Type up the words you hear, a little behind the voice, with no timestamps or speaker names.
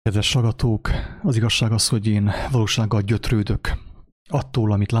Kedves hallgatók, az igazság az, hogy én valósággal gyötrődök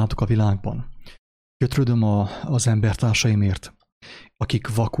attól, amit látok a világban. Gyötrődöm az embertársaimért,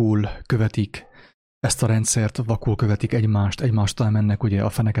 akik vakul követik ezt a rendszert, vakul követik egymástól mennek ugye a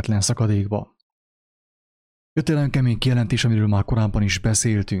feneketlen szakadékba. Jött egy nagyon kemény kijelentés, amiről már korábban is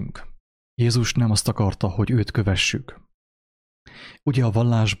beszéltünk. Jézus nem azt akarta, hogy őt kövessük. Ugye a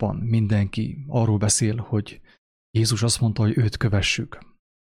vallásban mindenki arról beszél, hogy Jézus azt mondta, hogy őt kövessük.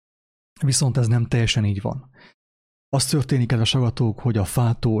 Viszont ez nem teljesen így van. Az történik, kedves hallgatók, hogy a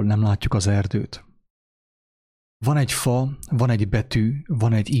fától nem látjuk az erdőt. Van egy fa, van egy betű,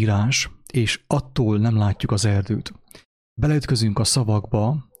 van egy írás, és attól nem látjuk az erdőt. Beleütközünk a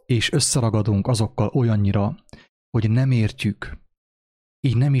szavakba, és összeragadunk azokkal olyannyira, hogy nem értjük.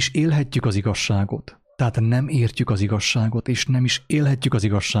 Így nem is élhetjük az igazságot. Tehát nem értjük az igazságot, és nem is élhetjük az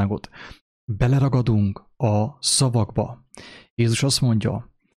igazságot. Beleragadunk a szavakba. Jézus azt mondja,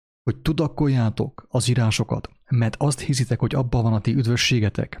 hogy tudakoljátok az írásokat, mert azt hiszitek, hogy abban van a ti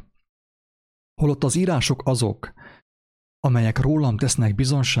üdvösségetek. Holott az írások azok, amelyek rólam tesznek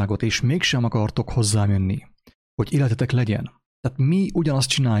bizonságot, és mégsem akartok hozzám jönni, hogy életetek legyen. Tehát mi ugyanazt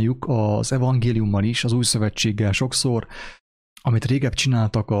csináljuk az evangéliummal is, az új szövetséggel sokszor, amit régebb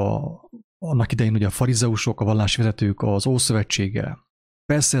csináltak annak idején ugye a farizeusok, a vallásvezetők az Ószövetséggel.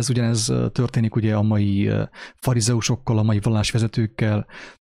 Persze ez ugyanez történik ugye a mai farizeusokkal, a mai vallásvezetőkkel,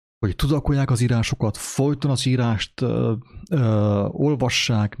 hogy tudakolják az írásokat, folyton az írást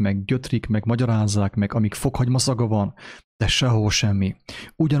olvassák, meg gyötrik, meg magyarázzák, meg amíg fokhagyma szaga van, de sehol semmi.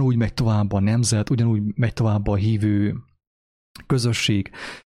 Ugyanúgy megy tovább a nemzet, ugyanúgy megy tovább a hívő közösség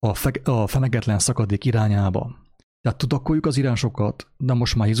a feneketlen szakadék irányába. Tehát tudakoljuk az írásokat, de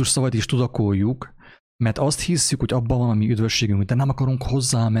most már Jézus szavait is tudakoljuk, mert azt hisszük, hogy abban van a mi üdvösségünk, de nem akarunk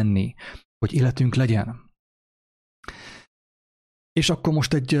hozzá menni, hogy életünk legyen. És akkor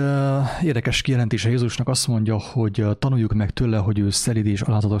most egy érdekes kijelentése Jézusnak azt mondja, hogy tanuljuk meg tőle, hogy ő szelíd és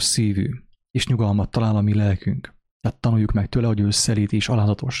alázatos szívű, és nyugalmat talál a mi lelkünk. Tehát tanuljuk meg tőle, hogy ő szelíd és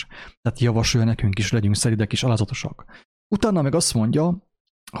alázatos. Tehát javasolja nekünk is, legyünk szelídek és alázatosak. Utána meg azt mondja,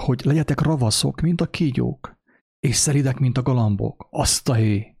 hogy legyetek ravaszok, mint a kígyók, és szelídek, mint a galambok.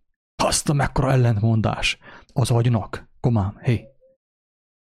 Azt a mekkora ellentmondás az agynak. Komám,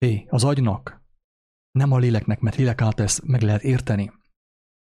 az agynak. Nem a léleknek, mert lélek által ezt meg lehet érteni.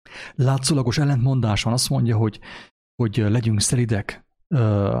 Látszólagos ellentmondás van, azt mondja, hogy legyünk szelidek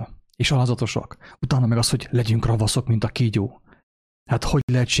és alázatosak. Utána meg az, hogy legyünk ravaszok, mint a kígyó. Hát hogy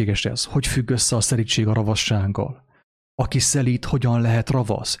lehetséges ez? Hogy függ össze a szelídség a ravassággal? Aki szelíd, hogyan lehet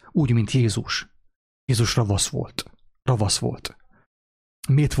ravasz? Úgy, mint Jézus. Jézus ravasz volt. Ravasz volt.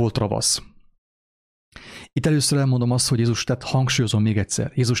 Miért volt ravasz? Itt először elmondom azt, hogy Jézus, tehát hangsúlyozom még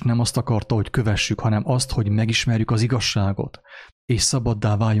egyszer, Jézus nem azt akarta, hogy kövessük, hanem azt, hogy megismerjük az igazságot, és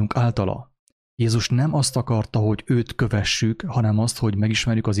szabaddá váljunk általa. Jézus nem azt akarta, hogy őt kövessük, hanem azt, hogy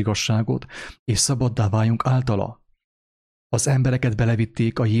megismerjük az igazságot, és szabaddá váljunk általa. Az embereket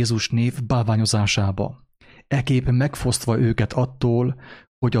belevitték a Jézus név bálványozásába. Ekképp megfosztva őket attól,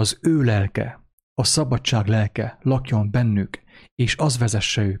 hogy az ő lelke, a szabadság lelke lakjon bennük, és az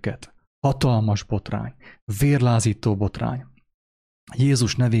vezesse őket. Hatalmas botrány, vérlázító botrány.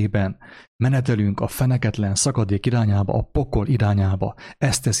 Jézus nevében menetelünk a feneketlen szakadék irányába, a pokol irányába.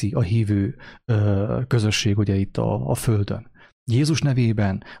 Ezt teszi a hívő közösség ugye itt a földön. Jézus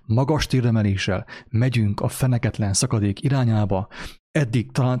nevében magas térdemeléssel megyünk a feneketlen szakadék irányába.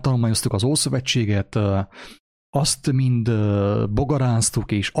 Eddig tanulmányoztuk az Ószövetséget, azt mind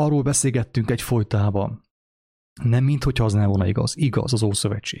bogaráztuk, és arról beszélgettünk egyfolytában. Nem minthogyha az nem volna igaz. Igaz az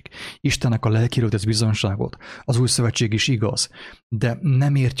Ószövetség. Istennek a lelkéről tesz bizonyságot. Az Új Szövetség is igaz. De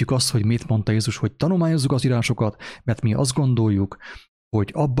nem értjük azt, hogy mit mondta Jézus, hogy tanulmányozzuk az írásokat, mert mi azt gondoljuk,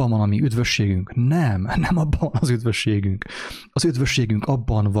 hogy abban van a mi üdvösségünk. Nem abban van az üdvösségünk. Az üdvösségünk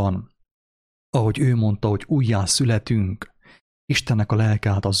abban van, ahogy ő mondta, hogy újjá születünk, Istennek a lelke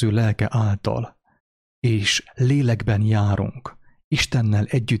által, az ő lelke által, és lélekben járunk. Istennel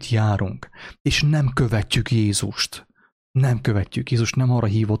együtt járunk, és nem követjük Jézust. Nem követjük. Jézus nem arra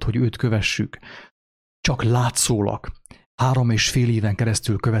hívott, hogy őt kövessük. Csak látszólag. 3,5 éven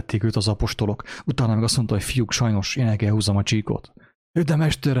keresztül követték őt az apostolok. Utána meg azt mondta, hogy fiúk, sajnos én el kell húzzam a csíkot. De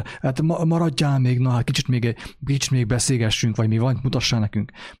mester, hát maradjál még, na hát kicsit még beszélgessünk, vagy mi van, mutassál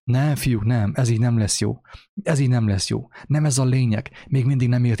nekünk. Nem, fiúk, nem, ez így nem lesz jó. Ez így nem lesz jó. Nem ez a lényeg, még mindig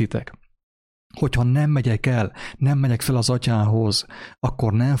nem értitek. Hogyha nem megyek el, nem megyek fel az atyához,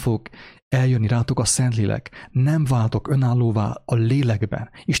 akkor nem fog eljönni rátok a Szentlélek, nem váltok önállóvá a lélekben,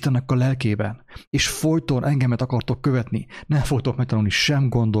 Istennek a lelkében, és folyton engemet akartok követni, nem fogtok megtanulni sem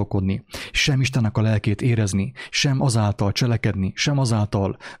gondolkodni, sem Istennek a lelkét érezni, sem azáltal cselekedni, sem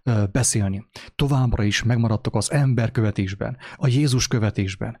azáltal beszélni. Továbbra is megmaradtok az emberkövetésben, a Jézus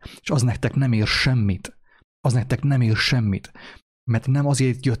követésben, és az nektek nem ér semmit. Az nektek nem ér semmit, mert nem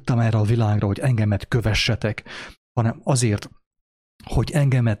azért jöttem erre a világra, hogy engemet kövessetek, hanem azért, hogy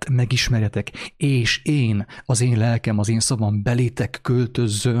engemet megismerjetek, és én, az én lelkem, az én szavam belétek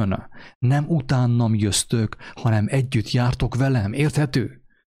költözzön. Nem utánam jöztök, hanem együtt jártok velem. Érthető?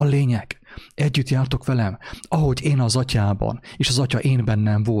 A lényeg. Együtt jártok velem. Ahogy én az Atyában, és az Atya én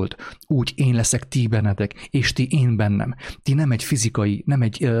bennem volt, úgy én leszek ti bennetek, és ti én bennem. Ti nem egy fizikai, nem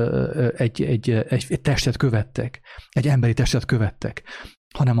egy testet követtek, egy emberi testet követtek,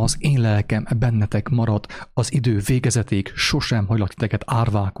 hanem az én lelkem bennetek marad az idő végezetéig, sosem hagylak titeket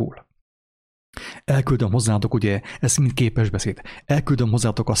árvákul. Elküldöm hozzátok, ugye, ez mind képesbeszéd, elküldöm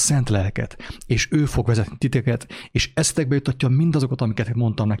hozzátok a Szent Lelket, és ő fog vezetni titeket, és eszetekbe jutatja mindazokat, amiket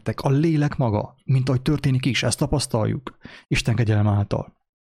mondtam nektek, a lélek maga, mint ahogy történik is, ezt tapasztaljuk, Isten kegyelem által.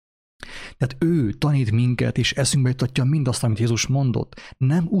 Tehát ő tanít minket, és eszünkbe jutatja mindazt, amit Jézus mondott.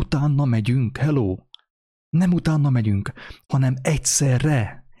 Nem utána megyünk, hello! Nem utána megyünk, hanem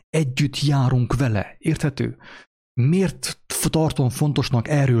egyszerre együtt járunk vele. Érthető? Miért tartom fontosnak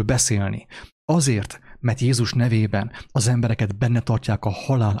erről beszélni? Azért, mert Jézus nevében az embereket benne tartják a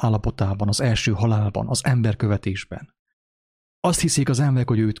halál állapotában, az első halálban, az emberkövetésben. Azt hiszik az emberek,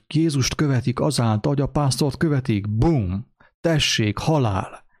 hogy őt Jézust követik azáltal, hogy a pásztort követik. Bum! Tessék,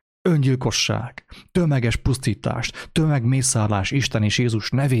 halál! Öngyilkosság! Tömeges pusztítás! Tömegmészárlás Isten és Jézus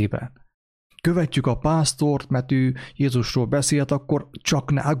nevében! Követjük a pásztort, mert ő Jézusról beszélt, akkor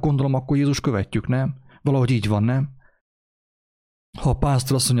csak ne, gondolom, akkor Jézus követjük, nem? Valahogy így van, nem? Ha a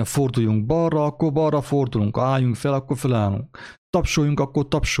pásztor azt mondja, forduljunk balra, akkor balra fordulunk, álljunk fel, akkor felállunk. Tapsoljunk, akkor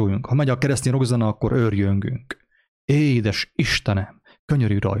tapsoljunk. Ha megy a keresztény rockzene, akkor őrjöngünk. Édes Istenem,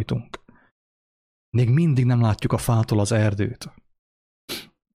 könyörülj rajtunk. Még mindig nem látjuk a fától az erdőt.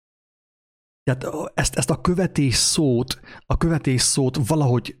 Tehát ezt a követés szót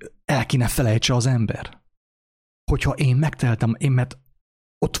valahogy el kéne felejtse az ember. Hogyha én megteltem, mert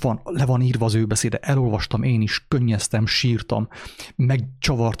ott van, le van írva az ő beszéde, elolvastam én is, könnyeztem, sírtam,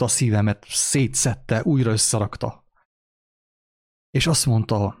 megcsavarta a szívemet, szétszedte, újra összerakta. És azt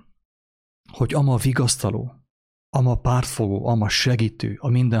mondta, hogy ama vigasztaló, ama pártfogó, ama segítő, a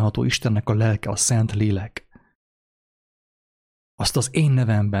mindenható Istennek a lelke, a Szent Lélek. Azt az én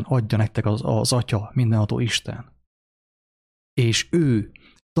nevemben adja nektek az Atya, mindenható Isten. És ő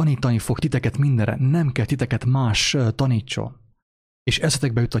tanítani fog titeket mindenre, nem kell titeket más tanítson. És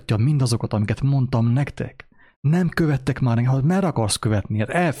eszetekbe jutatja mindazokat, amiket mondtam nektek. Nem követtek már, ha merre akarsz követni?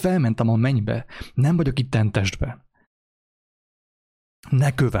 Hát felmentem a mennybe, nem vagyok itt testben.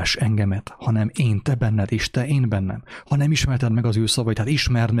 Ne kövess engemet, hanem én te benned, és te én bennem. Ha nem ismerted meg az ő szavait, hát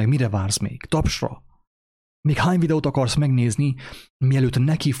ismerd meg, mire vársz még? Tapsra! Még hány videót akarsz megnézni, mielőtt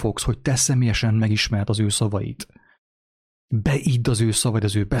neki fogsz, hogy te személyesen megismerd az ő szavait. Beídd az ő szavaid,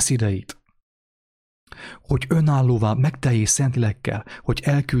 az ő beszédeit. Hogy önállóvá megteljél Szentlélekkel, hogy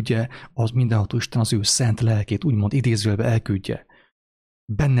elküldje az mindenható Isten az ő szent lelkét, úgymond idézőjelbe elküldje.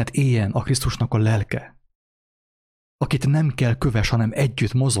 Benned éljen a Krisztusnak a lelke. Akit nem kell köves, hanem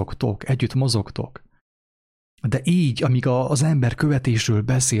együtt mozogtok. De így, amíg az ember követésről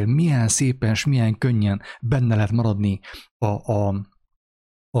beszél, milyen szépen és milyen könnyen benne lehet maradni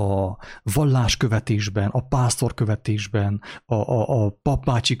a valláskövetésben, a pásztorkövetésben, a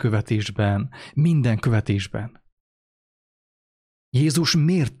papbácsi követésben, minden követésben. Jézus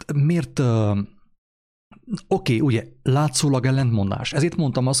miért ugye, látszólag ellentmondás. Ezért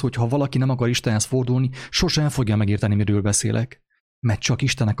mondtam azt, hogy ha valaki nem akar Istenhez fordulni, sosem fogja megérteni, miről beszélek. Mert csak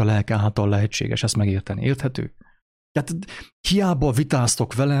Istennek a lelke által lehetséges ezt megérteni. Érthető? Tehát hiába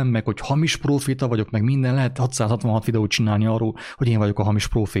vitáztok velem, meg hogy hamis próféta vagyok, meg minden, lehet 666 videót csinálni arról, hogy én vagyok a hamis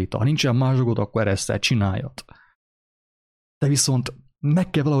próféta. Ha nincsen más dolgod, akkor eresszel, csináljad. De viszont meg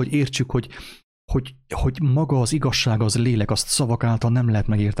kell valahogy értsük, hogy maga az igazság, az lélek, azt szavak által nem lehet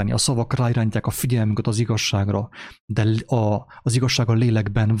megérteni. A szavak ráirányítják a figyelmünket az igazságra, de az igazság a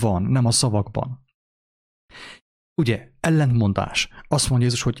lélekben van, nem a szavakban. Ugye, ellentmondás. Azt mondja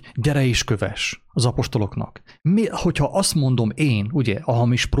Jézus, hogy gyere és kövess az apostoloknak. Hogyha azt mondom én, ugye, a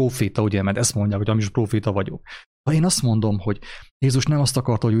hamis próféta, ugye, mert ezt mondják, hogy hamis próféta vagyok. Ha én azt mondom, hogy Jézus nem azt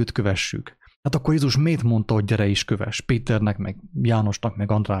akarta, hogy őt kövessük, hát akkor Jézus miért mondta, hogy gyere és kövess? Péternek, meg Jánosnak,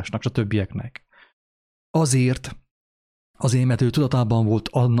 meg Andrásnak, és a többieknek. Azért, mert ő tudatában volt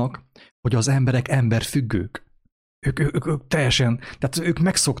annak, hogy az emberek emberfüggők. Ők teljesen, tehát ők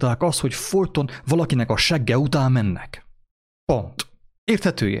megszokták azt, hogy folyton valakinek a segge után mennek. Pont.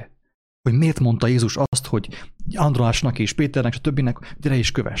 Érthetője? Hogy miért mondta Jézus azt, hogy Andrásnak és Péternek és a többinek, gyere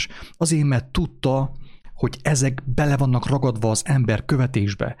és kövess. Azért, mert tudta, hogy ezek bele vannak ragadva az ember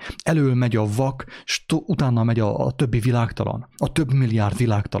követésbe. Elől megy a vak, és utána megy a többi világtalan, a több milliárd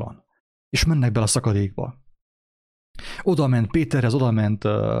világtalan. És mennek bele a szakadékba. Oda ment Péterhez, oda ment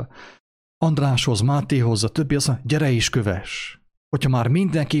Andráshoz, Mátéhoz, a többi azt mondja, gyere és kövess. Hogyha már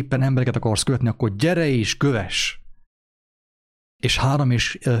mindenképpen embereket akarsz követni, akkor gyere és kövess. És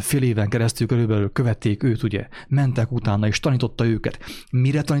 3,5 éven keresztül körülbelül követték őt, ugye, mentek utána, és tanította őket.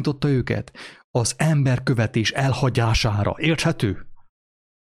 Mire tanította őket? Az emberkövetés elhagyására. Érthető?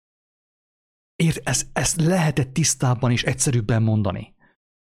 Ezt lehetett tisztábban és egyszerűbben mondani.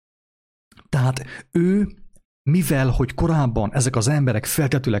 Tehát ő, mivel, hogy korábban ezek az emberek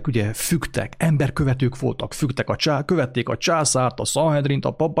feltetőleg ugye fügtek, emberkövetők voltak, követték a császárt, a Sanhedrint,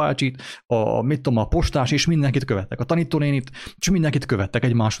 a papbácsit, a postás, és mindenkit követtek, a tanítónénit, és mindenkit követtek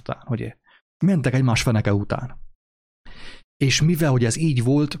egymás után, ugye. Mentek egymás feneke után. És mivel, hogy ez így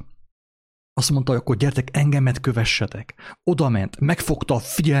volt, azt mondta, hogy akkor gyertek, engemet kövessetek. Oda ment, megfogta a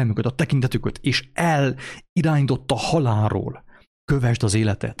figyelmüket, a tekintetüket, és elirányította halálról. Kövesd az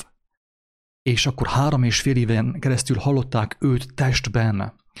életet. És akkor 3,5 éven keresztül hallották őt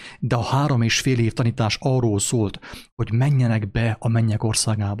testben, de a 3,5 év tanítás arról szólt, hogy menjenek be a mennyek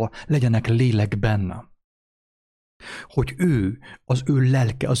országába, legyenek lélekben. Hogy ő, az ő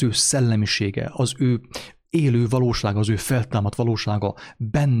lelke, az ő szellemisége, az ő élő valósága, az ő feltámadt valósága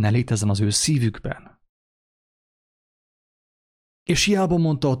benne létezzen az ő szívükben. És hiába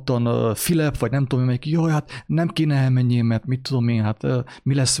mondta ottan Filip, vagy nem tudom, melyik, jaj, hát nem kéne elmenjél, mert mit tudom én, hát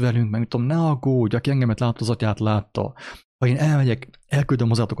mi lesz velünk, meg mit tudom, ne aggódj, aki engemet látta, az atyát látta. Ha én elmegyek, elküldöm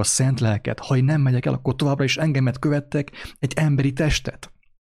hozzátok a szent lelket, ha én nem megyek el, akkor továbbra is engemet követtek egy emberi testet.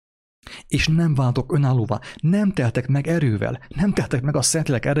 És nem váltok önállóvá, nem teltek meg erővel, nem teltek meg a szent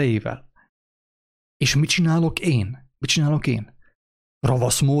lélek erejével. És mit csinálok én? Mit csinálok én?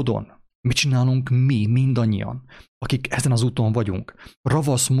 Ravasz módon. Mit csinálunk mi, mindannyian, akik ezen az úton vagyunk?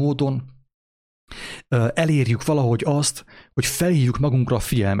 Ravasz módon elérjük valahogy azt, hogy felhívjuk magunkra a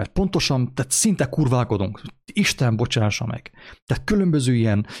figyelmet. Pontosan, tehát szinte kurválkodunk. Isten bocsássa meg. Tehát különböző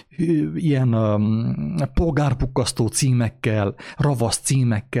ilyen polgárpukkasztó címekkel, ravasz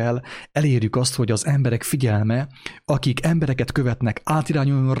címekkel elérjük azt, hogy az emberek figyelme, akik embereket követnek,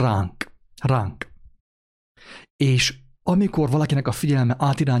 átirányuljon ránk. És amikor valakinek a figyelme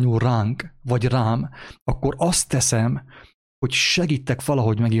átirányul ránk, vagy rám, akkor azt teszem, hogy segítek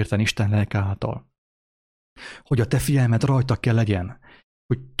valahogy megérteni Isten lelke által. Hogy a te figyelmed rajta kell legyen.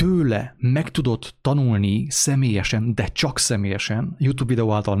 Hogy tőle meg tudod tanulni személyesen, de csak személyesen, YouTube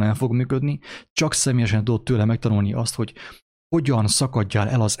videó által nem fog működni, csak személyesen tudod tőle megtanulni azt, hogy hogyan szakadjál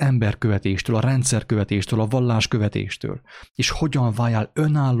el az emberkövetéstől, a rendszerkövetéstől, a valláskövetéstől, és hogyan váljál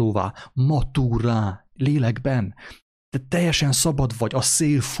önállóvá, matúrá, lélekben. Te teljesen szabad vagy, a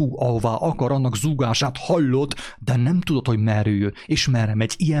szél fú, ahová akar, annak zúgását hallod, de nem tudod, hogy merre jön, és merre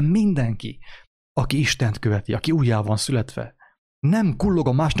megy. Ilyen mindenki, aki Istent követi, aki újjá van születve. Nem kullog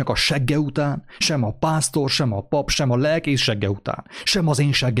a másnak a segge után, sem a pásztor, sem a pap, sem a lelkész segge után, sem az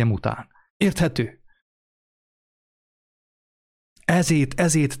én seggem után. Érthető?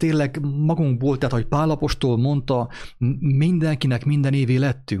 Ezért tényleg magunkból, tehát ahogy Pál apostol mondta, mindenkinek minden évé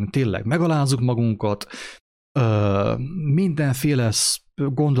lettünk, tényleg megalázzuk magunkat, mindenféle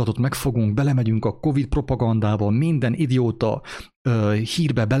gondolatot megfogunk, belemegyünk a Covid propagandába, minden idióta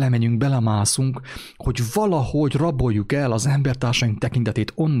hírbe belemegyünk, belemászunk, hogy valahogy raboljuk el az embertársaink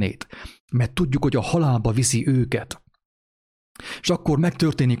tekintetét onnét, mert tudjuk, hogy a halálba viszi őket. És akkor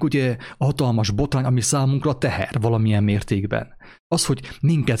megtörténik ugye a hatalmas botrány, ami számunkra teher valamilyen mértékben. Az, hogy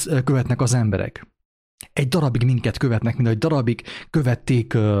minket követnek az emberek. Egy darabig minket követnek, mint egy darabig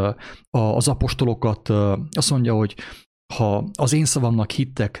követték az apostolokat. Azt mondja, hogy ha az én szavamnak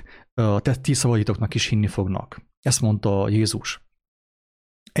hittek, ti szavaitoknak is hinni fognak. Ezt mondta Jézus.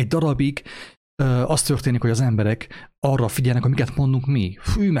 Egy darabig az történik, hogy az emberek arra figyelnek, hogy miket mondunk mi.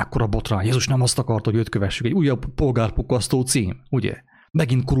 Fű, mekkora botrány, Jézus nem azt akarta, hogy őt kövessük. Egy újabb polgárpukkasztó cím, ugye?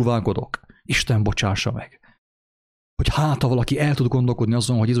 Megint kurválkodok. Isten bocsássa meg. Hogy hát, ha valaki el tud gondolkodni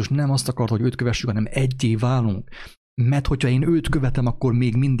azon, hogy Jézus nem azt akarta, hogy őt kövessük, hanem egyé válunk. Mert hogyha én őt követem, akkor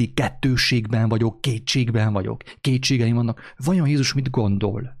még mindig kettőségben vagyok, kétségben vagyok. Kétségeim vannak. Vajon Jézus mit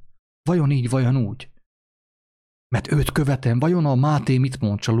gondol? Vajon így, vajon úgy? Mert őt követem. Vajon a Máté mit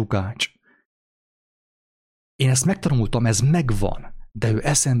mond, a Lukács? Én ezt megtanultam, ez megvan, de ő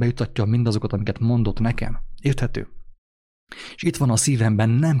eszembe jutatja mindazokat, amiket mondott nekem. Érthető? És itt van a szívemben,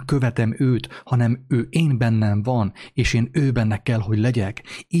 nem követem őt, hanem ő én bennem van, és én ő benne kell, hogy legyek.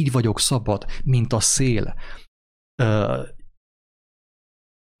 Így vagyok szabad, mint a szél.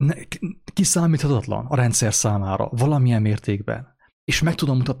 Kiszámíthatatlan a rendszer számára, valamilyen mértékben. És meg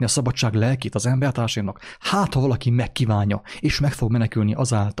tudom mutatni a szabadság lelkét az embertársaimnak, hát ha valaki megkívánja, és meg fog menekülni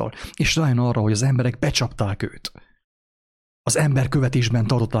azáltal, és rájön arra, hogy az emberek becsapták őt. Az emberkövetésben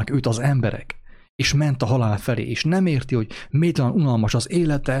tartották őt az emberek, és ment a halál felé, és nem érti, hogy mélytelen unalmas az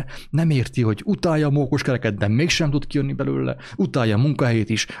élete, nem érti, hogy utálja a mókuskereket, de mégsem tud kijönni belőle, utálja a munkahelyét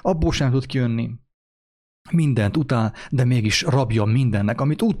is, abból sem tud kijönni. Mindent utál, de mégis rabja mindennek,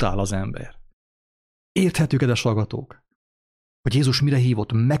 amit utál az ember. Érthető, kedves hallgatók, hogy Jézus mire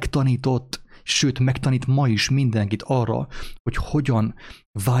hívott? Megtanított, sőt megtanít ma is mindenkit arra, hogy hogyan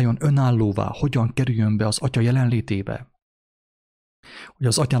váljon önállóvá, hogyan kerüljön be az Atya jelenlétébe. Hogy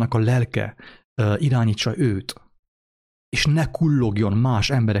az Atyának a lelke irányítsa őt, és ne kullogjon más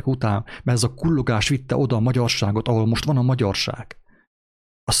emberek után, mert ez a kullogás vitte oda a magyarságot, ahol most van a magyarság.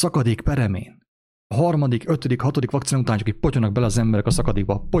 A szakadék peremén. A 3., 5., 6. vakcina után csak így potyognak bele az emberek a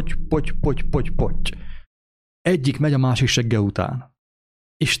szakadékba. Poty. Egyik megy a másik segge után.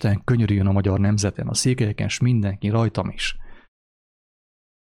 Isten könyörüljön a magyar nemzeten, a székelyeken, s mindenki, rajtam is.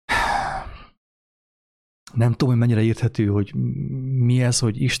 Nem tudom, hogy mennyire érthető, hogy mi ez,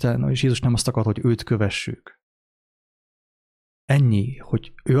 hogy Isten és Jézus nem azt akart, hogy őt kövessük. Ennyi,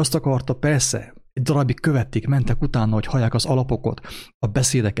 hogy ő azt akarta, persze, egy darabig követték, mentek utána, hogy hallják az alapokat, a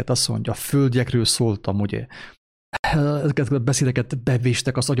beszédeket, azt mondja, a földjekről szóltam, ugye. Ezeket a beszédeket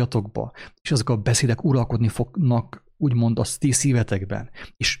bevéstek az agyatokba, és ezek a beszédek uralkodni fognak, úgymond a ti szívetekben,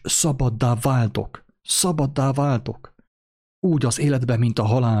 és szabaddá váltok. Úgy az életben, mint a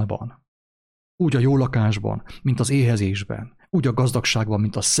halálban. Úgy a jó lakásban, mint az éhezésben. Úgy a gazdagságban,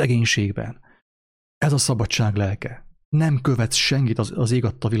 mint a szegénységben. Ez a szabadság lelke. Nem követsz senkit az ég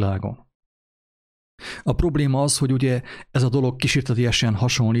adta világon. A probléma az, hogy ugye ez a dolog kísértetiesen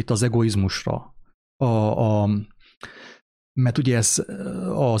hasonlít az egoizmusra. Mert ugye ez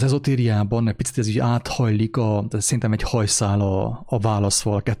az ezotériában egy picit ez így áthajlik, szerintem egy hajszál a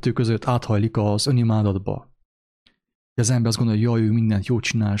válaszval a kettő között, áthajlik az önimádatba. Az ember azt gondolja, hogy jaj, ő mindent jót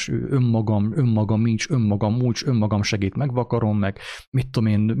csinál, ő önmagam nincs, önmagam úgy, önmagam segít, megvakarom, meg mit tudom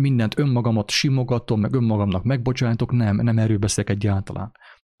én, mindent önmagamat simogatom, meg önmagamnak megbocsájtok, nem erről beszélek egyáltalán.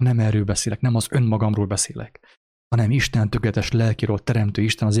 Nem erről beszélek, nem az önmagamról beszélek, hanem Isten tökéletes lelkiről, teremtő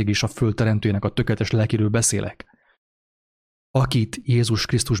Isten, az ég és a föld teremtőjének a tökéletes lelkiről beszélek. Akit Jézus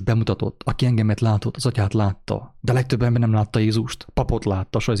Krisztus bemutatott, aki engemet látott, az Atyát látta, de legtöbb ember nem látta Jézust, papot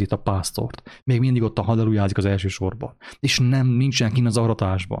látta, sajzít a pásztort. Még mindig ott a hallelujázik az első sorban, és nincsen kint az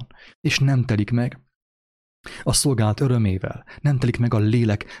aratásban, és nem telik meg a szolgálat örömével, nem telik meg a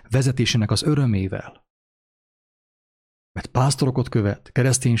lélek vezetésének az örömével. Mert pásztorokat követ,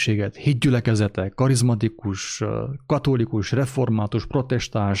 kereszténységet, hitgyülekezetek, karizmatikus, katolikus, református,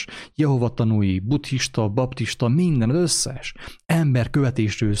 protestáns, Jehova tanúi, buddhista, baptista, minden, az összes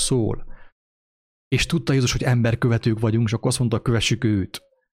emberkövetésről szól. És tudta Jézus, hogy emberkövetők vagyunk, és akkor azt mondta, kövessük őt.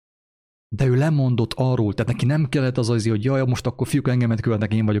 De ő lemondott arról, tehát neki nem kellett az, hogy jaj, most akkor fiúk engemet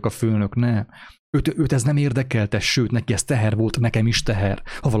követnek, én vagyok a főnök, nem. Őt ez nem érdekelte, sőt, neki ez teher volt, nekem is teher,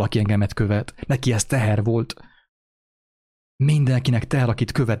 ha valaki engemet követ. Neki ez teher volt. Mindenkinek teher,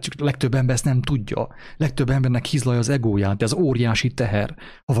 akit követ, csak legtöbb ember ezt nem tudja. Legtöbb embernek hizlaj az egóját, de ez óriási teher,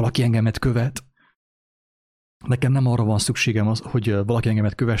 ha valaki engemet követ. Nekem nem arra van szükségem, hogy valaki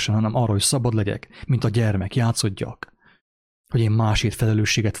engemet kövessen, hanem arra, hogy szabad legyek, mint a gyermek, játszodjak. Hogy én másért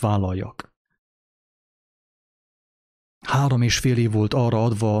felelősséget vállaljak. 3,5 év volt arra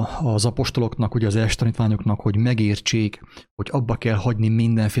adva az apostoloknak, ugye az első tanítványoknak, hogy megértsék, hogy abba kell hagyni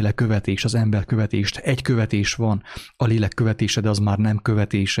mindenféle követés, az ember követést. Egy követés van, a lélek követése, de az már nem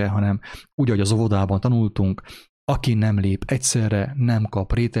követése, hanem úgy, ahogy az óvodában tanultunk, aki nem lép egyszerre, nem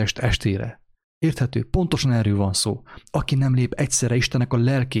kap rétest estére. Érthető? Pontosan erről van szó. Aki nem lép egyszerre Istennek a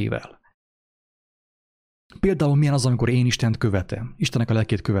lelkével. Például milyen az, amikor én Istent követem, Istennek a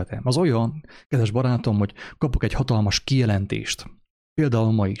lelkét követem. Az olyan, kedves barátom, hogy kapok egy hatalmas kijelentést.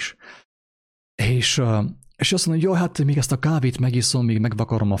 Például ma is. És azt mondom, hogy jó, hát még ezt a kávét megiszom, még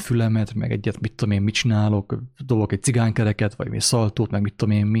megvakarom a fülemet, meg egyet, mit tudom én, mit csinálok, dobok egy cigánykereket, vagy még szaltót, meg mit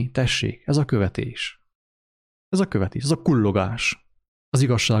tudom én mi. Tessék, ez a követés. Ez a követés, ez a kullogás az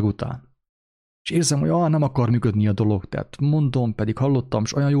igazság után. És érzem, hogy nem akar működni a dolog, tehát mondom, pedig hallottam,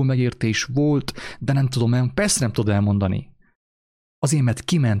 és olyan jó megértés volt, de nem tudom, persze nem tudod elmondani. Azért, mert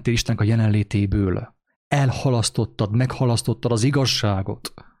kimentél Istennek a jelenlétéből. Meghalasztottad az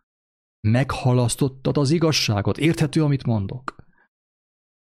igazságot. Meghalasztottad az igazságot. Érthető, amit mondok?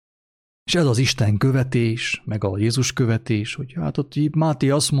 És ez az Isten követés, meg a Jézus követés, hogy hát ott így Máté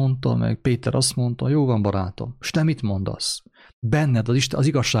azt mondta, meg Péter azt mondta, jó van barátom, és te mit mondasz? Benned az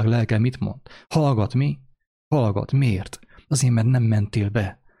igazság lelke mit mond? Hallgat mi? Hallgat. Miért? Azért, mert nem mentél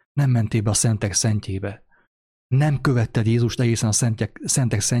be. Nem mentél be a szentek szentjébe. Nem követted Jézust egészen a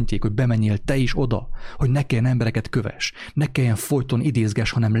szentek szentjéig, hogy bemenjél te is oda, hogy ne kelljen embereket kövess, ne kelljen folyton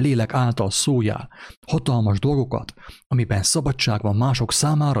idézges, hanem lélek által szóljál hatalmas dolgokat, amiben szabadság van mások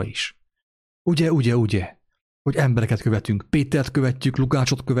számára is. Ugye, hogy embereket követünk, Pétert követjük,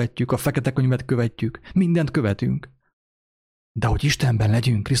 Lukácsot követjük, a fekete könyvet követjük, mindent követünk. De hogy Istenben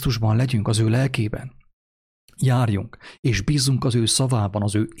legyünk, Krisztusban legyünk, az ő lelkében, járjunk, és bízzunk az ő szavában,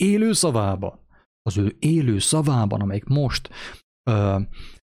 az ő élő szavában, amelyik most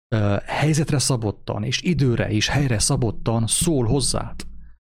helyzetre szabottan, és időre és helyre szabottan szól hozzád.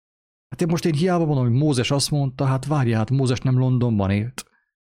 Hát most én hiába mondom, hogy Mózes azt mondta, hát várjál, hát Mózes nem Londonban élt,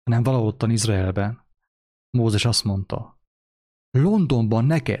 hanem valahottan Izraelben. Mózes azt mondta, Londonban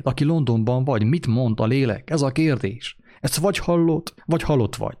neked, aki Londonban vagy, mit mond a lélek? Ez a kérdés. Ezt vagy hallott, vagy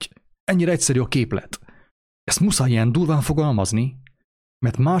halott vagy. Ennyire egyszerű a képlet. Ezt muszáj ilyen durván fogalmazni,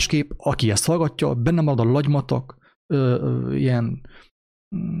 mert másképp, aki ezt hallgatja, benne marad a lagymatak ilyen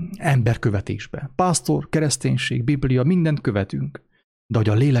emberkövetésbe. Pásztor, kereszténység, Biblia, mindent követünk. De hogy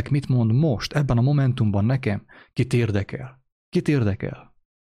a lélek mit mond most, ebben a momentumban nekem, kit érdekel? Kit érdekel?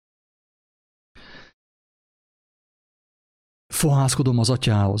 Fohászkodom az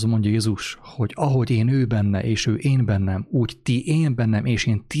atyához, mondja Jézus, hogy ahogy én ő benne, és ő én bennem, úgy ti én bennem, és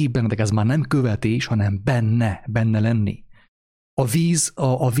én ti bennetek, ez már nem követés, hanem benne lenni. A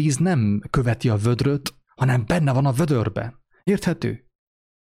víz nem követi a vödröt, hanem benne van a vödörben. Érthető?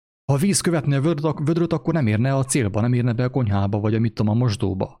 Ha a víz követné a vödröt, akkor nem érne a célba, nem érne be a konyhába, vagy a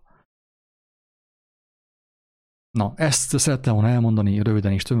mosdóba. Na, ezt szerettem volna elmondani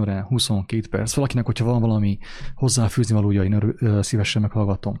röviden és tömören, 22 perc. Valakinek, hogyha van valami hozzáfűzni valója, én szívesen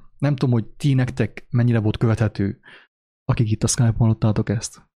meghallgatom. Nem tudom, hogy ti nektek mennyire volt követhető, akik itt a Skype-on hallottátok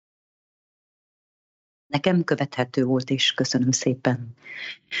ezt. Nekem követhető volt, és köszönöm szépen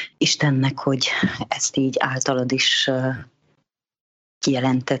Istennek, hogy ezt így általad is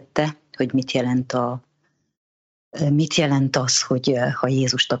kijelentette, hogy mit jelent az, hogy ha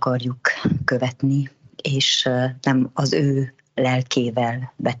Jézust akarjuk követni, és nem az ő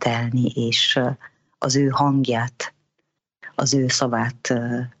lelkével betelni, és az ő hangját, az ő szavát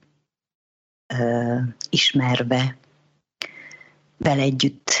ismerve vele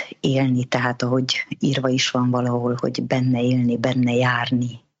együtt élni, tehát ahogy írva is van valahol, hogy benne élni, benne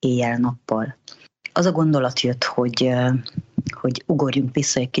járni éjjel-nappal. Az a gondolat jött, hogy ugorjunk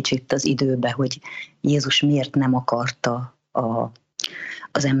vissza egy kicsit az időbe, hogy Jézus miért nem akarta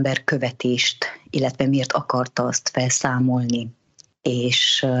az ember követést, illetve miért akarta azt felszámolni,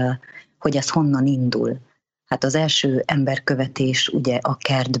 és hogy ez honnan indul. Hát az első emberkövetés ugye a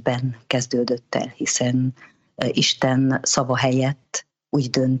kertben kezdődött el, hiszen Isten szava helyett úgy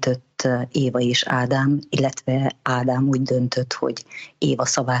döntött Éva és Ádám, illetve Ádám úgy döntött, hogy Éva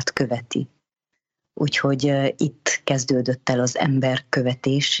szavát követi. Úgyhogy itt kezdődött el az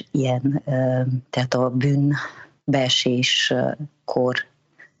emberkövetés, ilyen, tehát a bűnbeeséskor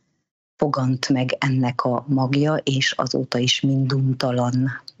fogant meg ennek a magja, és azóta is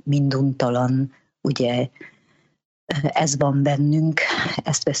minduntalan, ugye ez van bennünk,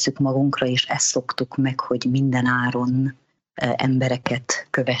 ezt vesszük magunkra, és ezt szoktuk meg, hogy minden áron embereket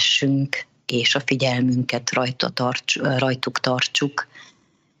kövessünk, és a figyelmünket rajtuk tartsuk,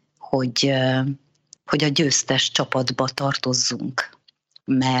 hogy a győztes csapatba tartozzunk,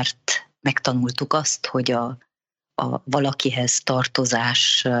 mert megtanultuk azt, hogy a valakihez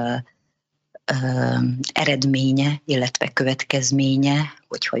tartozás eredménye, illetve következménye,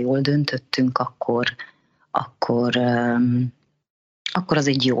 hogyha jól döntöttünk, akkor az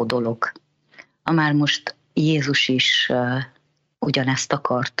egy jó dolog. Már most Jézus is ugyanezt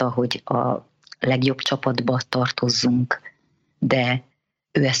akarta, hogy a legjobb csapatba tartozzunk, de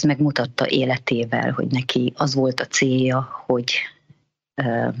ő ezt megmutatta életével, hogy neki az volt a célja, hogy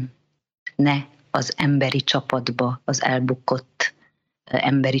ne az emberi csapatba, az elbukott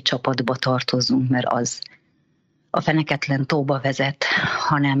emberi csapatba tartozzunk, mert az a feneketlen tóba vezet,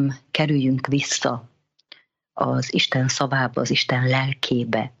 hanem kerüljünk vissza az Isten szavába, az Isten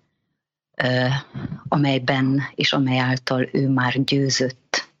lelkébe, amelyben és amely által ő már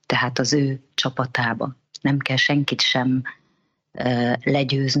győzött, tehát az ő csapatába. Nem kell senkit sem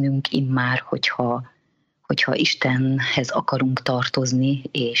legyőznünk immár, hogyha Istenhez akarunk tartozni,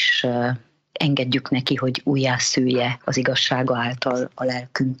 és engedjük neki, hogy újjászülje az igazsága által a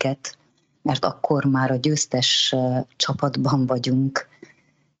lelkünket, mert akkor már a győztes csapatban vagyunk,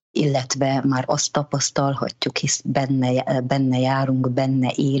 illetve már azt tapasztalhatjuk, hisz benne járunk,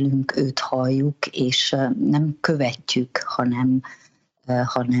 benne élünk, őt halljuk, és nem követjük,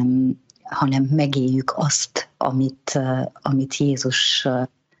 hanem megéljük azt, amit Jézus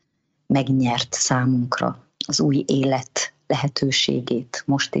megnyert számunkra, az új élet lehetőségét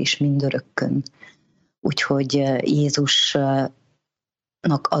most és mindörökkön. Úgyhogy Jézusnak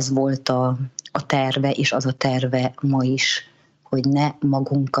az volt a terve, és az a terve ma is, hogy ne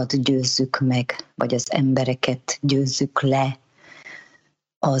magunkat győzzük meg, vagy az embereket győzzük le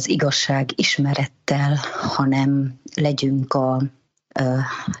az igazság ismerettel, hanem legyünk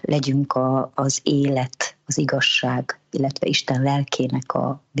az élet, az igazság, illetve Isten lelkének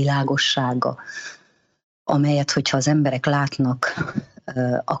a világossága, amelyet, hogyha az emberek látnak,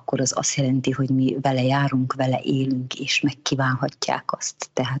 akkor az azt jelenti, hogy mi vele járunk, vele élünk, és megkívánhatják azt.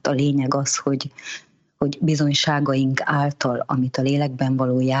 Tehát a lényeg az, hogy bizonyságaink által, amit a lélekben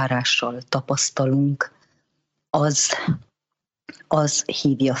való járással tapasztalunk, az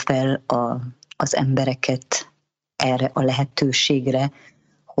hívja fel az embereket erre a lehetőségre,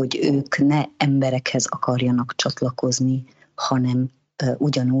 hogy ők ne emberekhez akarjanak csatlakozni, hanem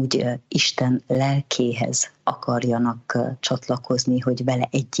ugyanúgy Isten lelkéhez akarjanak csatlakozni, hogy vele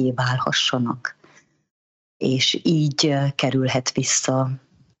egyé válhassanak. És így kerülhet vissza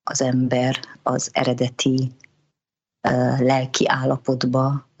az ember az eredeti lelki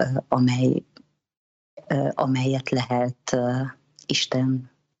állapotba, amelyet lehelt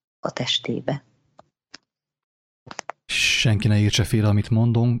Isten a testébe. Senki ne értse félre, amit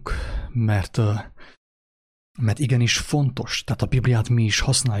mondunk, mert igenis fontos. Tehát a Bibliát mi is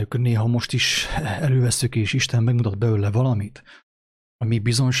használjuk, néha most is elővesszük, és Isten megmutat belőle valamit, a mi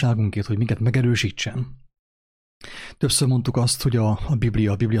bizonyságunkért, hogy minket megerősítsen. Többször mondtuk azt, hogy a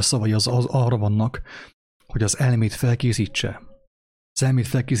Biblia szavai az arra vannak, hogy az elmét felkészítse. Az elmét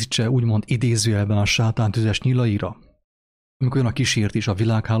felkészítse úgymond idézőjelben a sátán tüzes nyilaira. Amikor jön a kísértés a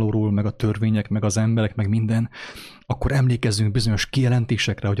világhálóról, meg a törvények, meg az emberek, meg minden, akkor emlékezzünk bizonyos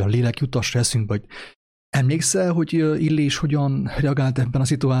kijelentésekre, hogy a lélek jutasra eszünkbe, hogy emlékszel, hogy Illés hogyan reagált ebben a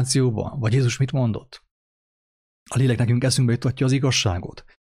szituációban? Vagy Jézus mit mondott? A lélek nekünk eszünkbe jutatja az igazságot,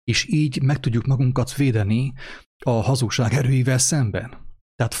 és így meg tudjuk magunkat védeni a hazugság erőivel szemben.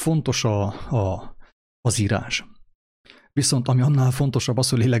 Tehát fontos az írás. Viszont ami annál fontosabb az,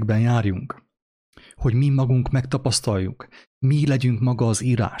 hogy lélekben járjunk, hogy mi magunk megtapasztaljuk, mi legyünk maga az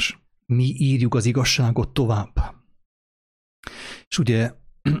írás, mi írjuk az igazságot tovább. És ugye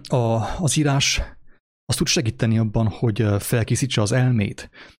az írás azt tud segíteni abban, hogy felkészítse az elmét,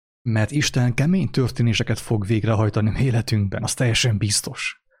 mert Isten kemény történéseket fog végrehajtani életünkben, az teljesen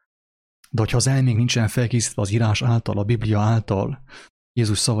biztos. De hogyha az elménk nincsen felkészítve az írás által, a Biblia által,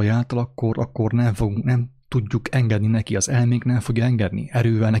 Jézus szavai által, akkor nem tudjuk engedni neki, az elménk nem fogja engedni,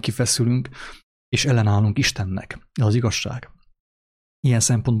 erővel neki feszülünk, és ellenállunk Istennek, az igazság. Ilyen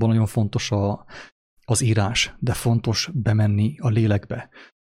szempontból nagyon fontos az írás, de fontos bemenni a lélekbe,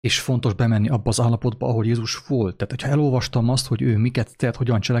 és fontos bemenni abba az állapotba, ahol Jézus volt. Tehát, hogyha elolvastam azt, hogy ő miket tett,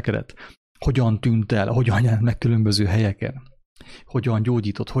 hogyan cselekedett, hogyan tűnt el, hogyan jelent meg különböző helyeken, hogyan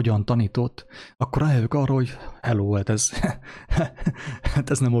gyógyított, hogyan tanított, akkor rájövök arra, hogy hello, hát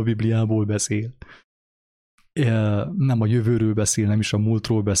ez nem a Bibliából beszél. Nem a jövőről beszél, nem is a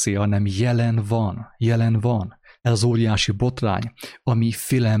múltról beszél, hanem jelen van. Ez az óriási botrány, ami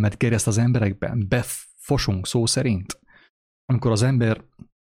félelmet gereszt az emberekben, befosunk szó szerint. Amikor az ember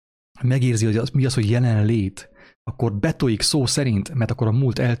megérzi, hogy mi az, hogy jelenlét, akkor betojik szó szerint, mert akkor a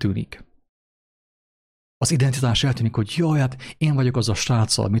múlt eltűnik. Az identitás eltűnik, hogy jaj, hát én vagyok az a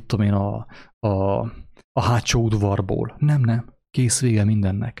sráccal, mit tudom én, a hátsó udvarból. Nem, kész vége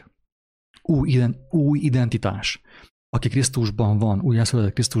mindennek. Új identitás. Aki Krisztusban van,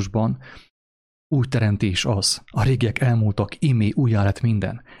 újjászületett Krisztusban, új teremtés az. A régiek elmúltak, imé újjá lett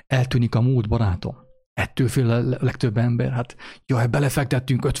minden. Eltűnik a múlt, barátom. Ettől fél a legtöbb ember. Hát jaj,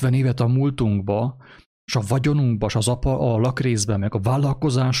 belefektettünk 50 évet a múltunkba, és a vagyonunkba, és a lakrészbe, meg a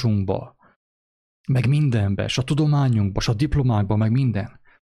vállalkozásunkba, meg mindenbe, és a tudományunkba, és a diplomákba, meg minden.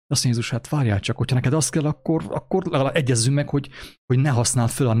 Azt Jézus, hát várjál csak, hogyha neked az kell, akkor legalább egyezzünk meg, hogy ne használd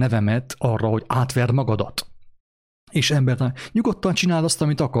fel a nevemet arra, hogy átverd magadat. És embertelen, nyugodtan csináld azt,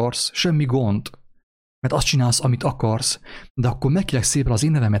 amit akarsz, semmi gond, mert azt csinálsz, amit akarsz, de akkor megkérlek szépen az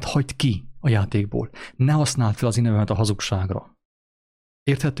én nevemet hagyd ki a játékból. Ne használd fel az én nevemet a hazugságra.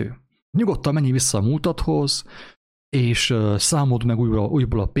 Érthető? Nyugodtan menj vissza a múltadhoz, és számold meg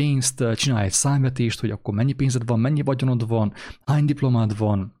újból a pénzt, csinálj egy számvetést, hogy akkor mennyi pénzed van, mennyi vagyonod van, hány diplomád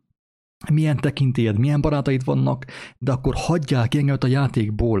van, milyen tekintélyed, milyen barátaid vannak, de akkor hagyjál ki engemet a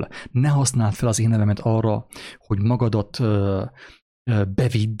játékból, ne használd fel az én nevemet arra, hogy magadat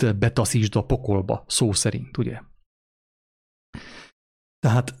bevidd, betaszítsd a pokolba, szó szerint, ugye?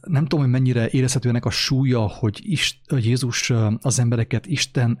 Tehát nem tudom, hogy mennyire érezhető ennek a súlya, hogy Jézus az embereket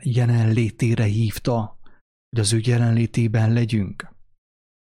Isten jelenlétére hívta, hogy az ő jelenlétében legyünk.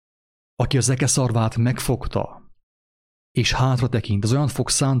 Aki az ekeszarvát megfogta, és hátra tekint, az olyan fog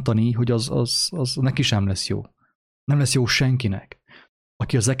szántani, hogy az neki sem lesz jó. Nem lesz jó senkinek.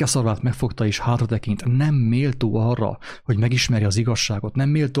 Aki az ekeszarvát megfogta és hátra tekint, nem méltó arra, hogy megismerje az igazságot, nem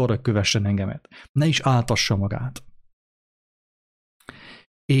méltó arra, hogy kövessen engemet. Ne is áltassa magát.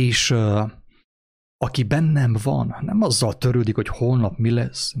 És aki bennem van, nem azzal törődik, hogy holnap mi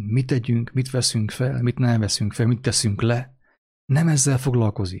lesz, mit tegyünk, mit veszünk fel, mit nem veszünk fel, mit teszünk le. Nem ezzel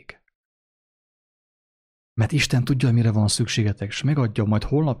foglalkozik. Mert Isten tudja, mire van szükségetek, és megadja majd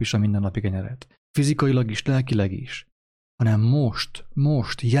holnap is a mindennapi kenyeret. Fizikailag is, lelkileg is. Hanem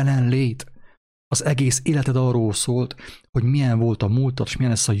most, jelenlét. Az egész életed arról szólt, hogy milyen volt a múltad, és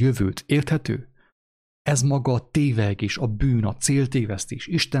milyen lesz a jövőt. Érthető? Ez maga a tévegés, a bűn, a céltévesztés,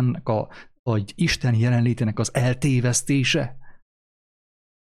 Isten jelenlétének az eltévesztése.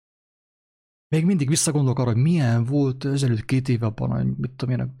 Még mindig visszagondolok arra, hogy milyen volt ezelőtt 2 éve abban, mit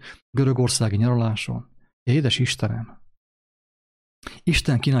tudom én, a görögországi nyaraláson. Édes Istenem!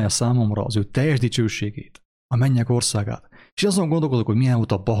 Isten kínálja számomra az ő teljes dicsőségét, a mennyek országát, és azon gondolkodok, hogy milyen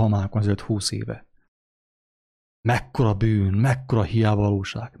volt a Bahamákon ezelőtt 20 éve. Mekkora bűn, mekkora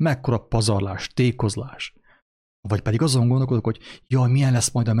hiávalóság, mekkora pazarlás, tékozlás. Vagy pedig azon gondolkodok, hogy jaj, milyen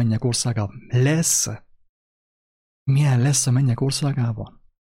lesz majd a mennyek országában. Lesz? Milyen lesz a mennyek országában?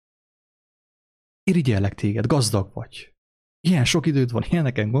 Irigyellek téged, gazdag vagy. Ilyen sok időd van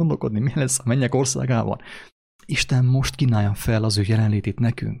ilyeneken gondolkodni, milyen lesz a mennyek országában. Isten most kínálja fel az ő jelenlétét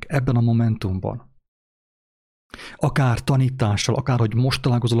nekünk, ebben a momentumban. Akár tanítással, akár hogy most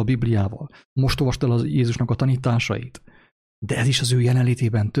találkozol a Bibliával, most olvastad el az Jézusnak a tanításait, de ez is az ő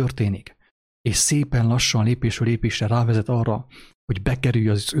jelenlétében történik. És szépen lassan, lépésről lépésre rávezet arra, hogy bekerülj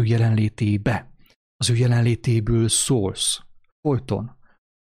az ő jelenlétébe. Az ő jelenlétéből szólsz. Folyton.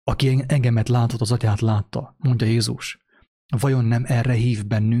 Aki engemet látott, az atyát látta, mondja Jézus. Vajon nem erre hív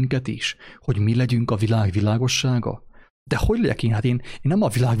bennünket is, hogy mi legyünk a világ világossága? De hogy legyek én? Hát én nem a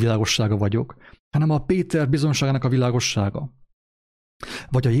világ világossága vagyok, hanem a Péter bizonságának a világossága.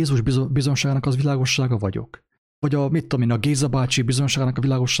 Vagy a Jézus bizonságának az világossága vagyok. Vagy a Géza bácsi bizonságának a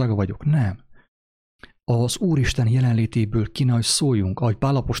világossága vagyok. Nem. Az Úristen jelenlétéből kéne, hogy szóljunk. Ahogy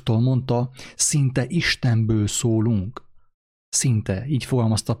Pál apostol mondta, szinte Istenből szólunk. Szinte, így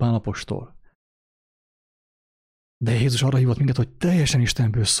fogalmazta Pál apostol. De Jézus arra hívott minket, hogy teljesen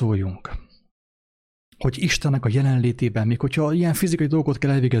Istenből szóljunk. Hogy Istennek a jelenlétében, még hogyha ilyen fizikai dolgokat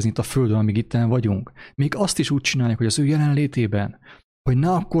kell elvégezni itt a Földön, amíg itten vagyunk, még azt is úgy csináljuk, hogy az ő jelenlétében, hogy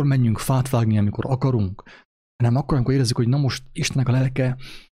ne akkor menjünk fát vágni, amikor akarunk, hanem akkor, amikor érezzük, hogy na most Istennek a lelke,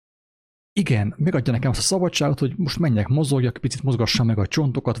 igen, megadja nekem azt a szabadságot, hogy most menjek, mozogjak, picit mozgassam meg a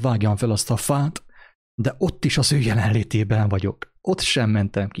csontokat, vágjam fel azt a fát, de ott is az ő jelenlétében vagyok. Ott sem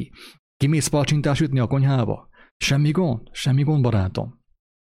mentem ki. Kimész palcsintás ütni a konyhába? Semmi gond, barátom.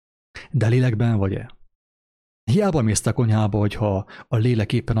 De lélekben vagy-e? Hiába mész a konyhába, hogyha a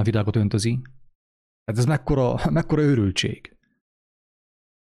lélek éppen a világot öntözi. Hát ez mekkora őrültség.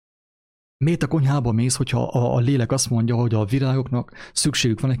 Miért a konyhába mész, hogyha a lélek azt mondja, hogy a virágoknak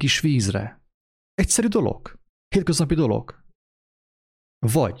szükségük van egy kis vízre? Egyszerű dolog. Hétköznapi dolog.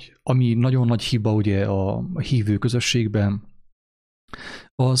 Vagy, ami nagyon nagy hiba ugye a hívő közösségben,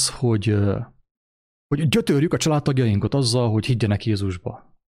 az, hogy gyötörjük a családtagjainkat azzal, hogy higgyenek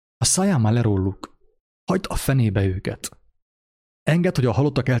Jézusba. A szálljál már le róluk. Hagyd a fenébe őket. Engedd, hogy a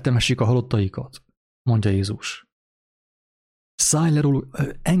halottak eltemessék a halottaikat, mondja Jézus. Szállj le róluk,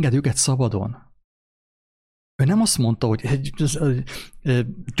 engedd őket szabadon. Ő nem azt mondta, hogy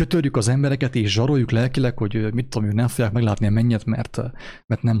gyötörjük az embereket és zsaroljuk lelkileg, hogy mit tudom, nem fogják meglátni a mennyet,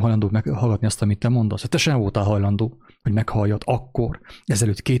 mert nem hajlandók meghallgatni azt, amit te mondasz. Te sem voltál hajlandó, hogy meghalljad akkor,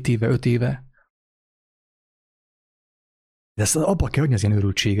 ezelőtt 2 éve, 5 éve. De ezt abba kell hagyni az ilyen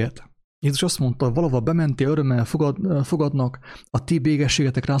őrültséget. Jézus azt mondta, valahol bementél, örömmel fogadnak, a ti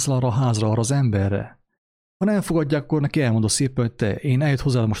bégességetek rászáll arra a házra, arra az emberre. Ha nem fogadják, akkor neki elmondod szépen, hogy én eljött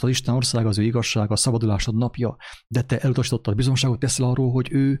hozzá most az Isten ország, az ő igazsága, a szabadulásod napja, de te elutasítottad bizonságot, teszel arról,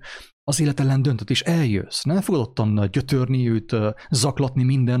 hogy ő az élet ellen döntött, és eljössz. Nem fogadottan gyötörni őt, zaklatni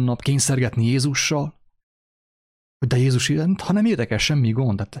minden nap, kényszergetni Jézussal. De Jézus, ha nem érdekes, semmi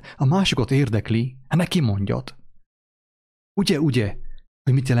gond, tehát a másikot érdekli, hát neki mondjad. Ugye,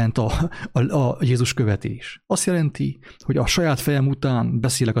 hogy mit jelent a Jézus követés? Azt jelenti, hogy a saját fejem után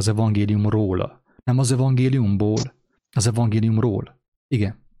beszélek az evangéliumról. Nem az evangéliumból, az evangéliumról.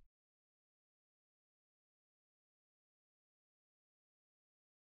 Igen.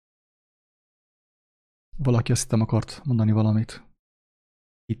 Valaki azt hittem akart mondani valamit.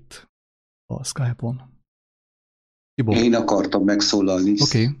 Itt a Skype-on. Tibor. Én akartam megszólalni.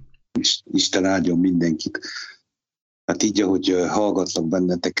 Oké. Isten áldjon mindenkit. Hát így, ahogy hallgatlak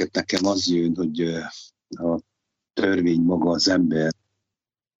benneteket, nekem az jön, hogy a törvény maga az ember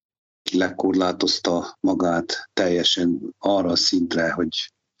lekorlátozta magát teljesen arra a szintre,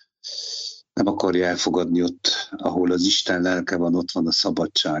 hogy nem akarja elfogadni ott, ahol az Isten lelke van, ott van a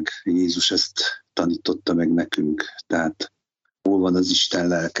szabadság. Jézus ezt tanította meg nekünk. Tehát hol van az Isten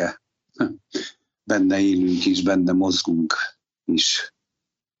lelke? Benne élünk és benne mozgunk, és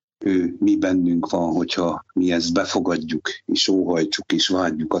ő mi bennünk van, hogyha mi ezt befogadjuk, és óhajtsuk, és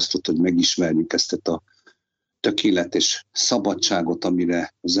vágyjuk azt, hogy megismerjük ezt a tökéletes szabadságot,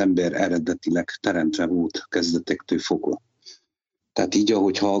 amire az ember eredetileg teremtve volt kezdetektől fogva. Tehát így,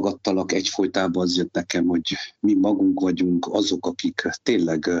 ahogy hallgattalak, egyfolytában az jött nekem, hogy mi magunk vagyunk azok, akik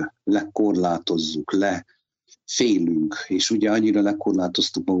tényleg lekorlátozzuk, félünk, és ugye annyira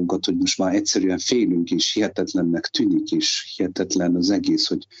lekorlátoztuk magunkat, hogy most már egyszerűen félünk, és hihetetlennek tűnik, és hihetetlen az egész,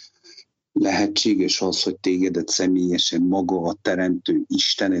 hogy lehetséges az, hogy tégedet személyesen maga a teremtő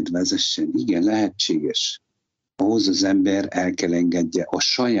Istened vezessen. Igen, lehetséges. Ahhoz az ember el kell engedje a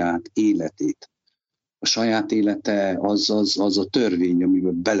saját életét. A saját élete az a törvény,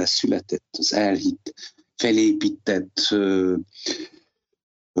 amiben beleszületett, az elhitt, felépített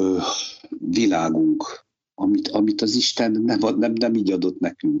világunk, amit az Isten nem így adott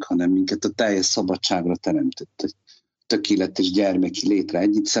nekünk, hanem minket a teljes szabadságra teremtett. Tökéletes gyermeki létre.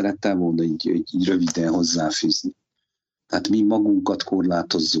 Ennyit szerettem volna így röviden hozzáfűzni. Tehát mi magunkat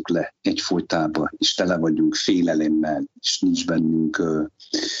korlátozzuk le egyfolytában, és tele vagyunk félelemmel, és nincs bennünk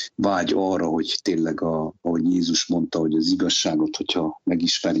vágy arra, hogy tényleg, ahogy Jézus mondta, hogy az igazságot, hogyha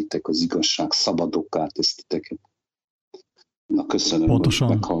megismeritek, az igazság szabadokká tesz titeket. Na köszönöm, pontosan,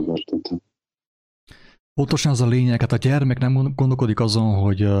 hogy meghallgattatok. Pontosan az a lényeg, hát a gyermek nem gondolkodik azon,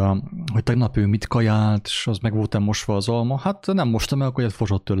 hogy tegnap ő mit kajált, és az meg volt-e mosva az alma. Hát nem mostam el, akkor egy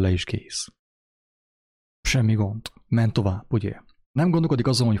fosott tőle is kész. Semmi gond. Ment tovább, ugye? Nem gondolkodik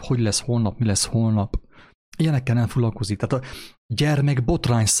azon, hogy lesz holnap, mi lesz holnap. Ilyenekkel nem foglalkozik. Tehát a gyermek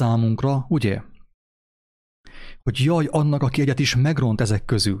botrány számunkra, ugye? Hogy jaj, annak, aki egyet is megront ezek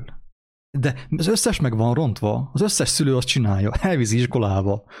közül. De az összes meg van rontva, az összes szülő azt csinálja, elviszi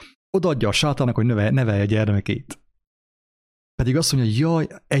iskolába, odaadja a sátának, hogy nevelje a gyermekét. Pedig azt mondja, jaj,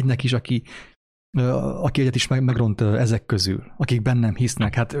 egynek is, aki egyet is megront ezek közül, akik bennem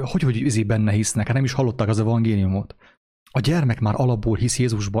hisznek, hát hogy benne hisznek, hát nem is hallották az evangéliumot. A gyermek már alapból hisz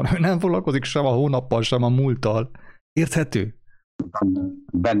Jézusban, ő nem foglalkozik sem a hónappal, sem a múlttal. Érthető?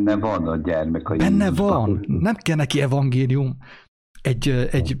 Benne van a gyermek. Benne van, nem kell neki evangélium.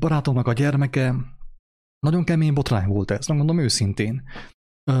 Egy barátomnak a gyermeke, nagyon kemény botrány volt ez, nem mondom őszintén.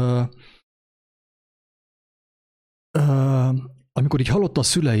 Amikor így hallotta a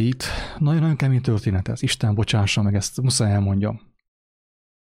szüleit, nagyon-nagyon kemény történet ez. Isten bocsássa meg, ezt muszáj elmondjam.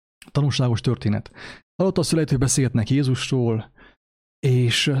 Tanulságos történet. Hallotta a szüleit, hogy beszélgetnek Jézusról,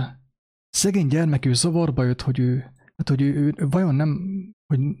 és szegény gyermek, ő zavarba jött, hogy ő vajon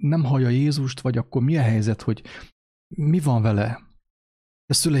nem hallja Jézust, vagy akkor mi a helyzet, hogy mi van vele?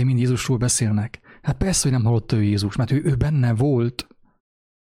 A szülei mind Jézusról beszélnek. Hát persze, hogy nem hallotta ő Jézus, mert ő benne volt.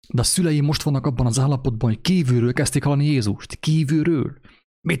 De a szülei most vannak abban az állapotban, hogy kívülről kezdték hallani Jézust. Kívülről.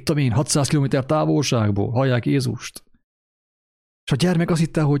 Mit tudom én, 600 km távolságból hallják Jézust. És a gyermek azt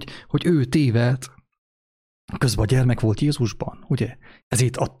hitte, hogy ő téved. Közben a gyermek volt Jézusban, ugye?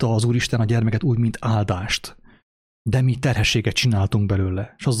 Ezért adta az Úristen a gyermeket úgy, mint áldást. De mi terhességet csináltunk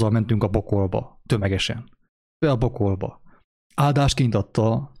belőle, és azzal mentünk a pokolba, tömegesen. Be a pokolba. Áldásként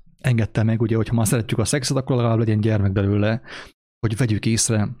adta, engedte meg, ugye, hogyha már szeretjük a szexet, akkor legalább legyen gyermek belőle, hogy vegyük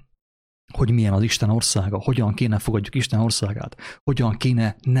észre, hogy milyen az Isten országa, hogyan kéne fogadjuk Isten országát, hogyan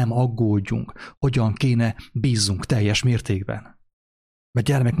kéne nem aggódjunk, hogyan kéne bízzunk teljes mértékben. Mert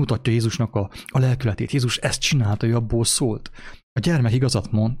gyermek mutatja Jézusnak a lelkületét. Jézus ezt csinálta, ő abból szólt. A gyermek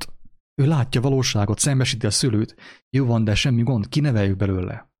igazat mond, ő látja valóságot, szembesíti a szülőt. Jó van, de semmi gond, kineveljük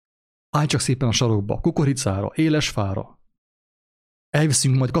belőle. Állj csak szépen a sarokba, kukoricára, éles fára.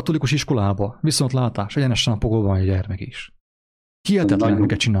 Elviszünk majd katolikus iskolába, viszontlátás, egyenesen a pokolban egy gyermek is. Hihetetlen,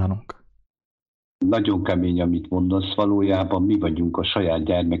 miket csinálunk. Nagyon kemény, amit mondasz, valójában mi vagyunk a saját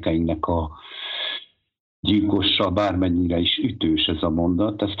gyermekeinknek a gyilkossal, bármennyire is ütős ez a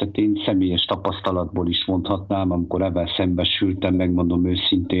mondat. Ezt én személyes tapasztalatból is mondhatnám, amikor ebben szembesültem, megmondom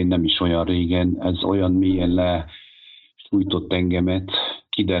őszintén, nem is olyan régen, ez olyan mélyen lesújtott engemet,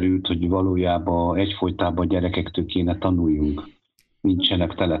 kiderült, hogy valójában egyfolytában gyerekektől kéne tanuljunk.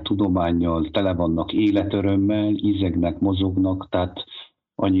 Nincsenek tele tudománnyal, tele vannak életörömmel, ízegnek, mozognak, tehát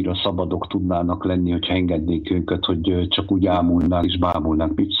annyira szabadok tudnának lenni, hogyha engednék őket, hogy csak úgy ámulnánk és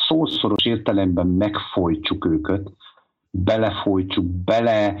bámulnánk. Mi szószoros értelemben megfojtsuk őket, belefolytsuk,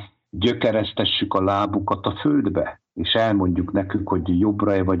 gyökeresztessük a lábukat a földbe, és elmondjuk nekük, hogy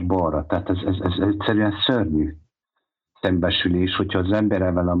jobbra-e vagy balra. Tehát ez egyszerűen szörnyű szembesülés, hogyha az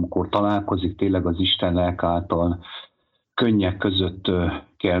emberrel, amikor találkozik tényleg az Isten lelke által, könnyek között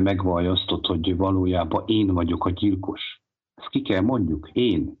kell megvalljasztod, hogy valójában én vagyok a gyilkos. Ezt ki kell mondjuk.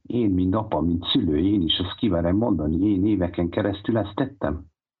 Én, mint apa, mint szülő, én is ezt kimerem mondani. Én éveken keresztül ezt tettem.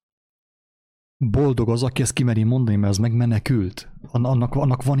 Boldog az, aki ezt kimeri mondani, mert az megmenekült.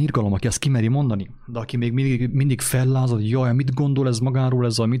 Annak van irgalom, aki ezt kimeri mondani. De aki még mindig fellázad, hogy jaj, mit gondol ez magáról,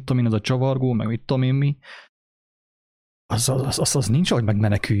 ez a mit tudom én, ez a csavargó, meg mit tudom én mi, az nincs, hogy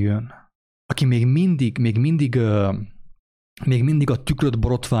megmeneküljön. Aki még mindig a tükröt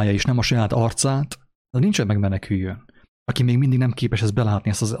borotválja, és nem a saját arcát, az nincs, hogy megmeneküljön. Aki még mindig nem képes ezt belátni,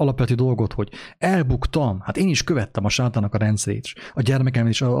 ezt az alapvető dolgot, hogy elbuktam, hát én is követtem a sátának a rendszerét, a gyermekem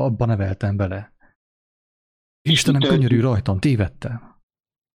is abban neveltem bele. Istenem könyörű rajtam, tévedtem.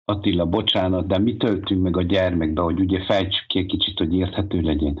 Attila, bocsánat, de mi töltünk meg a gyermekbe, hogy ugye fejtsük ki egy kicsit, hogy érthető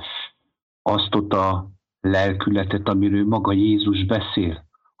legyen. Azt ott a lelkületet, amiről maga Jézus beszél,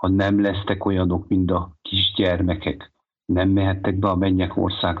 ha nem lesztek olyanok, mint a kisgyermekek, nem mehettek be a mennyek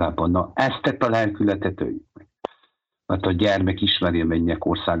országába. Na, ezt a lelkületet öljük meg. Mert a gyermek ismeri a mennyek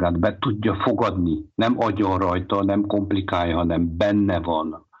országát, be tudja fogadni, nem agyon rajta, nem komplikálja, hanem benne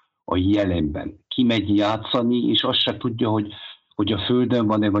van a jelenben. Kimegy játszani, és azt se tudja, hogy a földön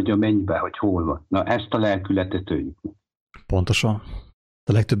van-e, vagy a mennyben, hogy hol van. Na, ezt a lelkületet öljük. Pontosan.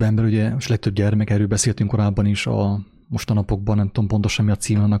 A legtöbb ember, ugye, és legtöbb gyermek, erről beszéltünk korábban is a mostanapokban, nem tudom pontosan mi a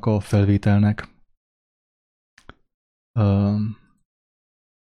cím annak a felvételnek.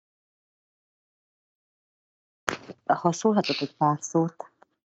 Ha szólhatok egy pár szót,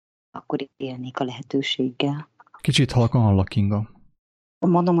 akkor élnék a lehetőséggel. Kicsit halkan hallak, Kinga.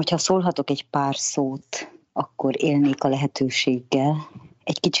 Mondom, hogy ha szólhatok egy pár szót, akkor élnék a lehetőséggel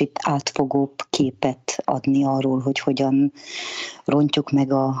egy kicsit átfogóbb képet adni arról, hogy hogyan rontjuk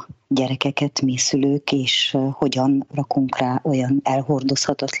meg a gyerekeket, mi szülők, és hogyan rakunk rá olyan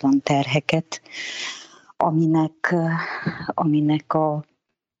elhordozhatatlan terheket, aminek a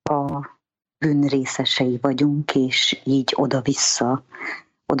bűnrészesei vagyunk, és így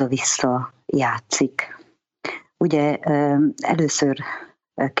oda-vissza játszik. Ugye először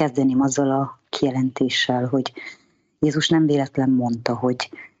kezdeném azzal a kijelentéssel, hogy Jézus nem véletlen mondta,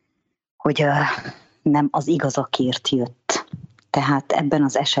 hogy nem az igazakért jött. Tehát ebben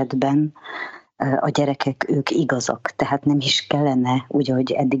az esetben a gyerekek, ők igazak, tehát nem is kellene, ugye,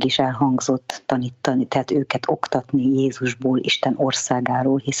 hogy eddig is elhangzott, tanítani, tehát őket oktatni Jézusból, Isten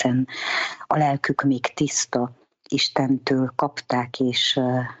országáról, hiszen a lelkük még tiszta, Istentől kapták, és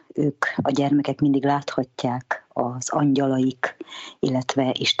ők, a gyermekek mindig láthatják az angyalaik,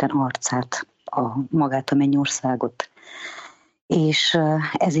 illetve Isten arcát, magát a mennyországot. És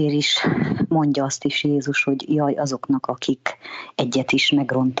ezért is mondja azt is Jézus, hogy jaj azoknak, akik egyet is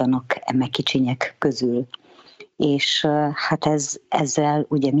megrontanak eme kicsinyek közül. És hát ezzel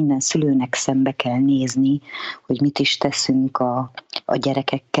ugye minden szülőnek szembe kell nézni, hogy mit is teszünk a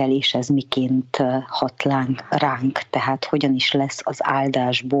gyerekekkel, és ez miként hat ránk. Tehát hogyan is lesz az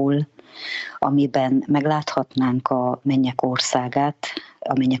áldásból, amiben megláthatnánk a mennyek országát,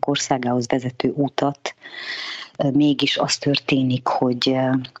 a mennyek országához vezető útat, mégis az történik,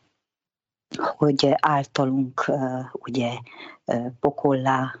 hogy általunk ugye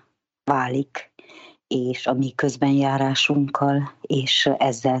pokollá válik, és a mi közbenjárásunkkal, és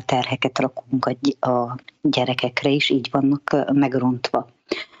ezzel terheket rakunk a gyerekekre is, így vannak megrontva.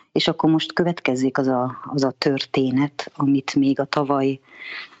 És akkor most következik az a történet, amit még a tavaly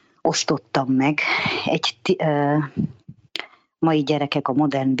osztottam meg. Mai gyerekek a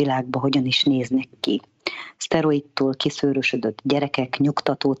modern világban hogyan is néznek ki. Szteroidtól kiszőrösödött gyerekek,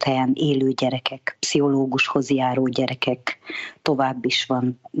 nyugtatóhelyen élő gyerekek, pszichológushoz járó gyerekek, tovább is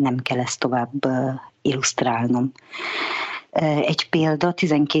van, nem kell ezt tovább illusztrálnom. Egy példa,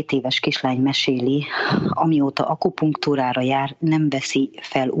 12 éves kislány meséli, amióta akupunktúrára jár, nem veszi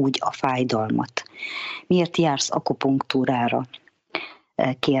fel úgy a fájdalmat. Miért jársz akupunktúrára?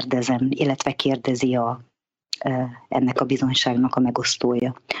 Kérdezem, illetve kérdezi ennek a bizonyságnak a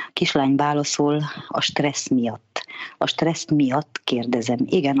megosztója. A kislány válaszol, a stressz miatt. A stressz miatt, kérdezem,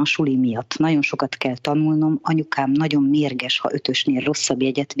 igen, a suli miatt. Nagyon sokat kell tanulnom, anyukám nagyon mérges, ha 5-ösnél rosszabb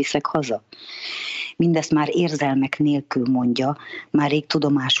jegyet viszek haza. Mindezt már érzelmek nélkül mondja, már rég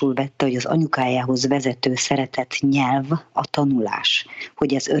tudomásul vette, hogy az anyukájához vezető szeretett nyelv a tanulás.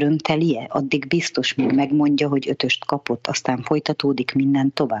 Hogy ez örömtelie, addig biztos, míg megmondja, hogy 5-öst kapott, aztán folytatódik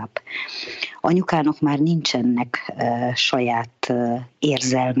minden tovább. Anyukának már nincsenek saját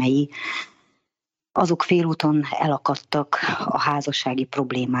érzelmei, azok félúton elakadtak a házassági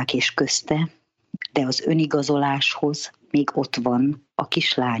problémák és közte, de az önigazoláshoz még ott van a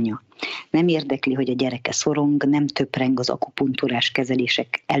kislánya. Nem érdekli, hogy a gyereke szorong, nem töpreng az akupunktúrás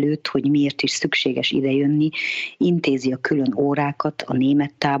kezelések előtt, hogy miért is szükséges idejönni, intézi a külön órákat, a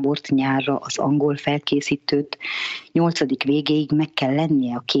német tábort nyárra, az angol felkészítőt. 8. végéig meg kell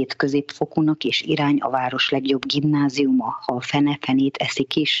lennie a 2 középfokúnak, és irány a város legjobb gimnáziuma, ha a fenét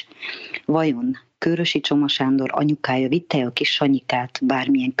eszik is. Vajon Kőrösi Csoma Sándor anyukája vitte a kis Sanyikát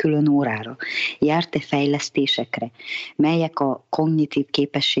bármilyen külön órára? Járt-e fejlesztésekre? Melyek a kognitív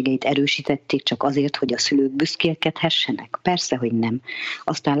képességeit erősítették csak azért, hogy a szülők büszkélkedhessenek? Persze, hogy nem.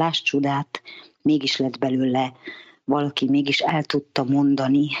 Aztán láss csodát, mégis lett belőle valaki, mégis el tudta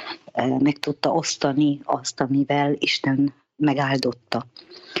mondani, meg tudta osztani azt, amivel Isten megáldotta.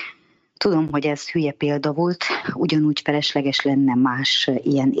 Tudom, hogy ez hülye példa volt, ugyanúgy felesleges lenne más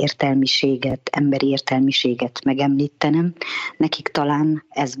ilyen értelmiséget, emberi értelmiséget megemlítenem. Nekik talán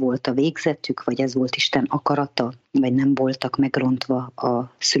ez volt a végzetük, vagy ez volt Isten akarata, vagy nem voltak megrontva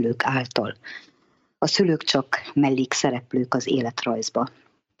a szülők által. A szülők csak mellékszereplők az életrajzba.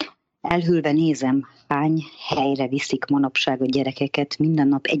 Elhűlve nézem, hány helyre viszik manapság a gyerekeket, minden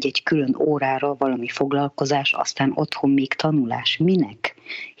nap egy-egy külön órára valami foglalkozás, aztán otthon még tanulás. Minek?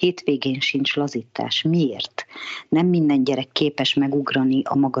 Hétvégén sincs lazítás. Miért? Nem minden gyerek képes megugrani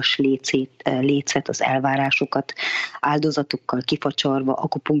a magas lécet, az elvárásokat, áldozatokkal kifacsarva,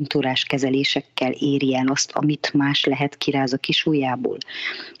 akupunktúrás kezelésekkel éri el azt, amit más lehet, kiráz a kisujjából.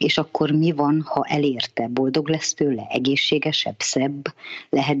 És akkor mi van, ha elérte? Boldog lesz tőle? Egészségesebb? Szebb?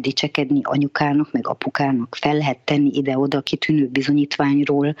 Lehet dicsekedni anyukának, meg apukának? Fel lehet tenni ide-oda kitűnő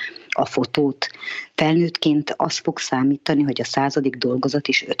bizonyítványról a fotót? Felnőttként az fog számítani, hogy a 100. dolgozat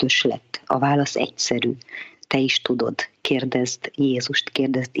is 5-ös lett. A válasz egyszerű. Te is tudod. Kérdezd Jézust,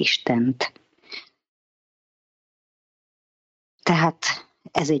 kérdezd Istent. Tehát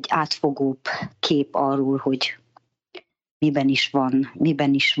ez egy átfogóbb kép arról, hogy miben is van,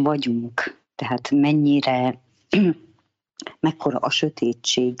 miben is vagyunk. Tehát mekkora a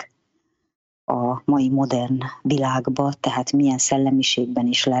sötétség a mai modern világban, tehát milyen szellemiségben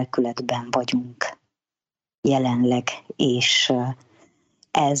és lelkületben vagyunk jelenleg, és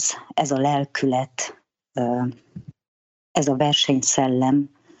ez a lelkület, ez a versenyszellem,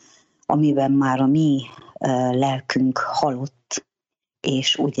 amiben már a mi lelkünk halott,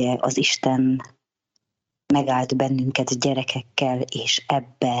 és ugye az Isten megállt bennünket gyerekekkel, és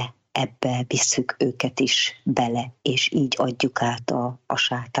ebbe visszük őket is bele, és így adjuk át a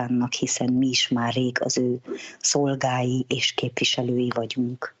sátánnak, hiszen mi is már rég az ő szolgái és képviselői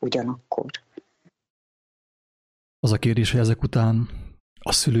vagyunk ugyanakkor. Az a kérdés, hogy ezek után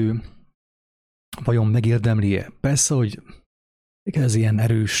a szülő vajon megérdemli-e? Persze, hogy ez ilyen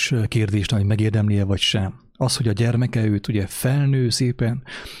erős kérdés, hogy megérdemli-e vagy sem. Az, hogy a gyermeke őt ugye felnő szépen,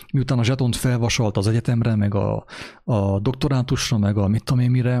 miután a zsetont felvasalt az egyetemre, meg a doktorátusra, meg a mit tudom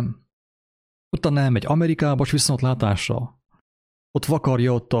én mire, utána elmegy Amerikába, és viszontlátásra. Ott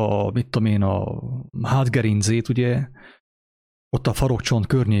vakarja ott a hátgerincét, ugye, ott a farokcsont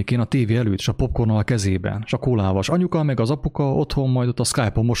környékén, a tévé előtt, és a popcornnal a kezében, és a kólával. És anyuka meg az apuka otthon majd ott a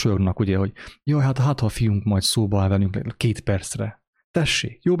Skype-on mosolyognak, ugye, hogy jaj, hát ha a fiunk majd szóba áll velünk 2 percre.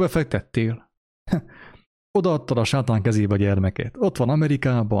 Tessék, jó befektettél? Odaadtad a sátán kezébe a gyermeket. Ott van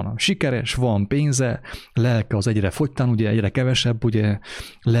Amerikában, sikeres, van pénze, lelke az egyre fogytán, ugye egyre kevesebb, ugye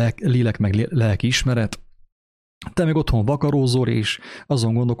lélek meg lelki ismeret. Te meg otthon vakarózol, és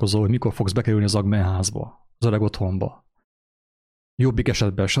azon gondolkozol, hogy mikor fogsz bekerülni az Agmenházba, az öreg otthonba. Jobbik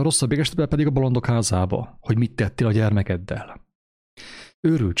esetben se, rosszabbik esetben pedig a bolondok házába, hogy mit tettél a gyermekeddel.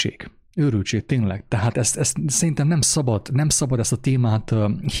 Őrültség tényleg. Tehát ezt szerintem nem szabad ezt a témát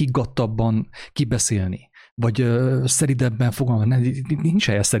higgadtabban kibeszélni, vagy szeridebben fogalmazni. Nincs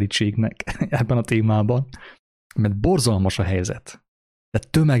helye szerítségnek ebben a témában, mert borzalmas a helyzet. De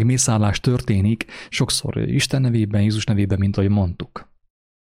tömegmészállás történik sokszor Isten nevében, Jézus nevében, mint ahogy mondtuk.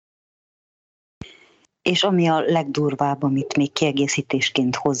 És ami a legdurvább, amit még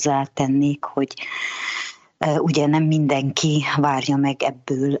kiegészítésként hozzátennék, hogy ugye nem mindenki várja meg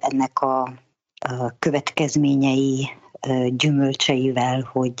ebből ennek a következményei, gyümölcseivel,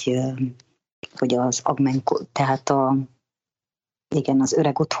 hogy az tehát igen, az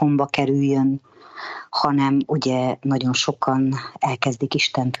öreg otthonba kerüljön, hanem ugye nagyon sokan elkezdik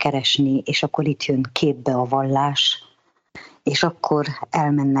Istent keresni, és akkor itt jön képbe a vallás, és akkor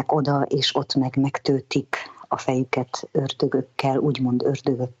elmennek oda, és ott megtöltik a fejüket ördögökkel, úgymond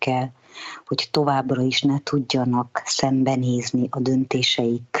ördögökkel, hogy továbbra is ne tudjanak szembenézni a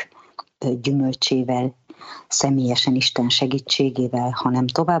döntéseik gyümölcsével, személyesen Isten segítségével, hanem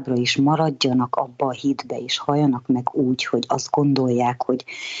továbbra is maradjanak abba a hitbe, és halljanak meg úgy, hogy azt gondolják, hogy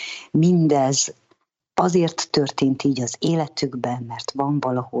mindez azért történt így az életükben, mert van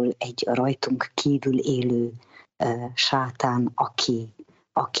valahol egy rajtunk kívül élő sátán,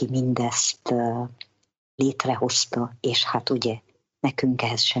 aki mindezt létrehozta, és hát ugye nekünk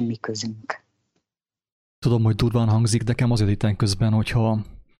ehhez semmi közünk. Tudom, hogy durván hangzik, de nekem azért itten közben, hogyha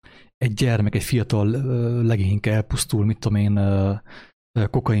egy gyermek, egy fiatal legényke elpusztul, mit tudom én,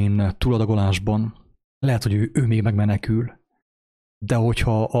 kokain túladagolásban, lehet, hogy ő még megmenekül. De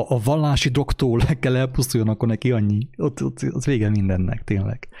hogyha a vallási droktól kell elpusztuljon, akkor neki annyi. Ott vége mindennek,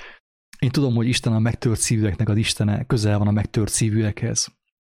 tényleg. Én tudom, hogy Isten a megtört szívűeknek az Istene, közel van a megtört szívűekhez,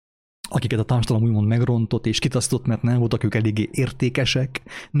 akiket a társadalom úgymond megrontott és kitasztott, mert nem voltak ők eléggé értékesek,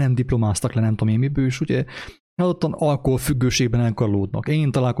 nem diplomáztak le, nem tudom én miből, és ugye ottan alkoholfüggőségben elkarlódnak.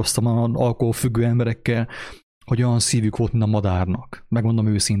 Én találkoztam olyan alkoholfüggő emberekkel, hogy olyan szívük volt, mint a madárnak. Megmondom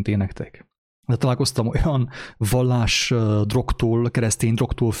őszintén nektek. De találkoztam olyan vallás drogtól, keresztény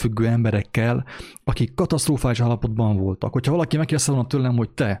drogtól függő emberekkel, akik katasztrofális állapotban voltak. Hogyha valaki megkérdezte volna tőlem, hogy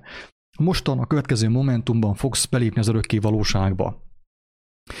te mostan a következő momentumban fogsz belépni az örökké valóságba,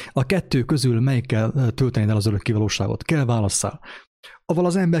 a kettő közül melyikkel töltened el az örökké valóságot? Kell válasszál. Avval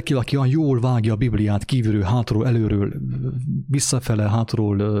az ember ki, aki olyan jól vágja a Bibliát kívülről, hátulról, előről, visszafele,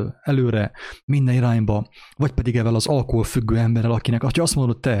 hátulról, előre, minden irányba, vagy pedig ezzel az alkoholfüggő emberrel, akinek, ha azt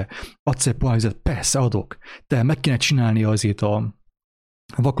mondod, te adsz egy pohár, persze adok, te meg kéne csinálni azért a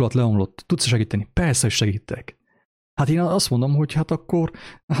vakolat leomlott, tudsz segíteni? Persze, hogy segítek. Hát én azt mondom, hogy hát akkor,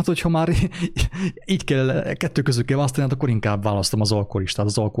 hát hogyha már így kell, kettő közül kell választani, hát akkor inkább választom az alkoholistát,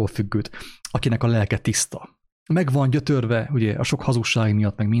 az alkoholfüggőt, akinek a lelke tiszta. Meg van gyötörve, ugye, a sok hazugság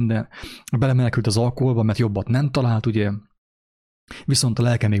miatt, meg minden, belemenekült az alkoholba, mert jobbat nem talált, ugye, viszont a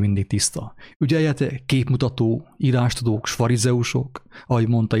lelke még mindig tiszta. Ügyeljetek, képmutató, írástudók, farizeusok, ahogy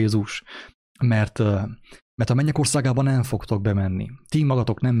mondta Jézus, mert a mennyek országában nem fogtok bemenni. Ti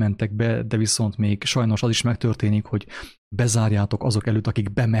magatok nem mentek be, de viszont még sajnos az is megtörténik, hogy bezárjátok azok előtt,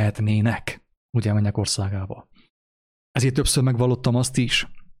 akik bemehetnének, ugye a mennyek országába. Ezért többször megvallottam azt is,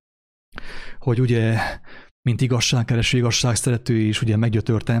 hogy ugye, mint igazságkereső, igazságszerető és ugye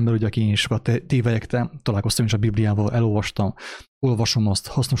meggyötört ember, ugye aki én is sokat tévelyegtem, találkoztam is a Bibliával, olvasom azt,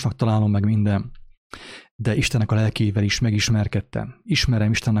 hasznosnak találom meg minden, de Istennek a lelkével is megismerkedtem.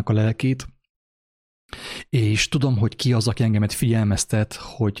 Ismerem Istennek a lelkét, és tudom, hogy ki az, aki engemet figyelmeztet,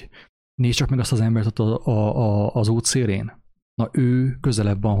 hogy nézd csak meg azt az embert ott az útszélén. Na ő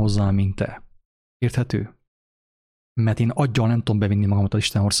közelebb van hozzám, mint te. Érthető? Mert én aggyal nem tudom bevinni magamat az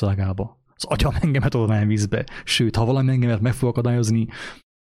Isten országába. Az agyam engemet oda nem visz be. Sőt, ha valami engemet meg fog akadályozni,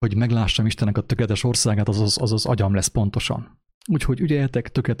 hogy meglássam Istennek a tökéletes országát, az agyam lesz pontosan. Úgyhogy ügyeljetek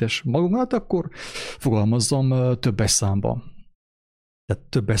tökéletes magunkat, akkor fogalmazzam többes számba. Tehát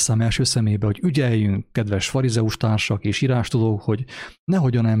többes szám első szemébe, hogy ügyeljünk, kedves farizeus társak és írástudók, hogy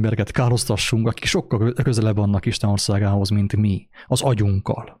nehogy olyan embereket károsztassunk, akik sokkal közelebb vannak Isten országához, mint mi, az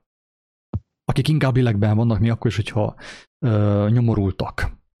agyunkkal. Akik inkább lélekben vannak, mi akkor is, hogyha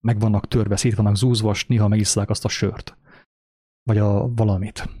nyomorultak, meg vannak törve, szét vannak zúzva, néha megisszák azt a sört. Vagy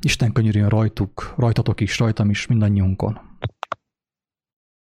valamit. Isten könyörüljön rajtatok is, rajtam is, mindannyiunkon.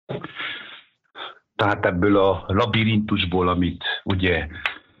 Tehát ebből a labirintusból, amit ugye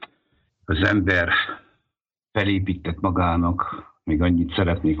az ember felépített magának, még annyit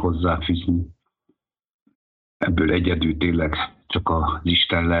szeretnék hozzáfűzni, ebből egyedül tényleg csak az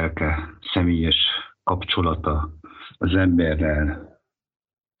Isten lelke, személyes kapcsolata az emberrel,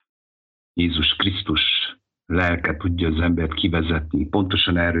 Jézus Krisztus lelke tudja az embert kivezetni.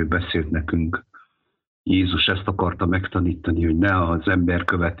 Pontosan erről beszélt nekünk. Jézus ezt akarta megtanítani, hogy ne az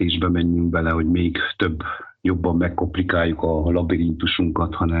emberkövetésbe menjünk bele, hogy még jobban megkomplikáljuk a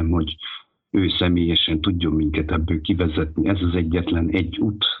labirintusunkat, hanem hogy ő személyesen tudjon minket ebből kivezetni. Ez az egyetlen egy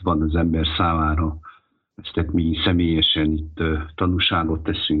út van az ember számára. Ezt mi személyesen itt tanúságot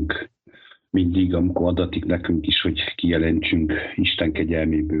teszünk mindig, amikor adatik nekünk is, hogy kijelentsünk Isten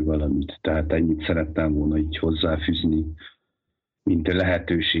kegyelméből valamit. Tehát ennyit szerettem volna így hozzáfűzni, mint a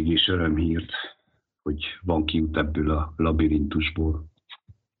lehetőség és örömhírt, hogy van kiút ebből a labirintusból.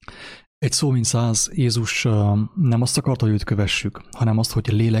 Egy szó mint száz, Jézus nem azt akarta, hogy őt kövessük, hanem azt, hogy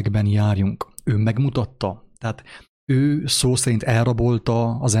lélekben járjunk. Ő megmutatta. Tehát Ő szó szerint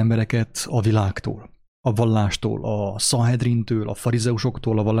elrabolta az embereket a világtól, a vallástól, a Szanhedrintől, a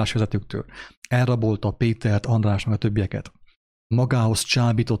farizeusoktól, a vallásvezetőktől. Elrabolta Pétert, Andrásnak a többieket. Magához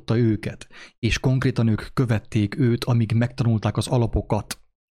csábította őket, és konkrétan ők követték őt, amíg megtanulták az alapokat.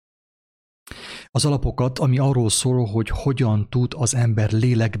 Az alapokat, ami arról szól, hogy hogyan tud az ember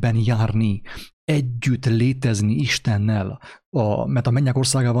lélekben járni, együtt létezni Istennel. Mert a mennyek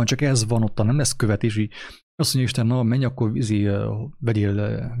országában csak ez van, ott nem lesz követési. Azt mondja Isten, na menj, akkor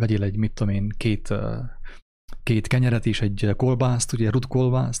vegyél egy, mit tudom én, két kenyeret és egy kolbászt, ugye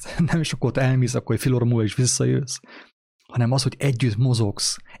rutkolbászt, nem, és akkor ott elmész, akkor egy fél óra múlva is visszajössz, hanem az, hogy együtt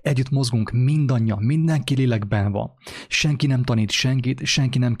mozogsz, együtt mozgunk mindannyian, mindenki lélekben van. Senki nem tanít senkit,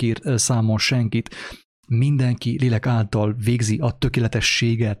 senki nem kér számon senkit, mindenki lélek által végzi a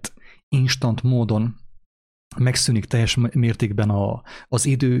tökéletességet instant módon. Megszűnik teljes mértékben az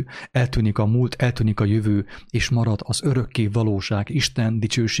idő, eltűnik a múlt, eltűnik a jövő, és marad az örökké valóság, Isten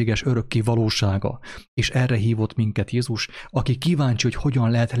dicsőséges örökké valósága. És erre hívott minket Jézus, aki kíváncsi, hogy hogyan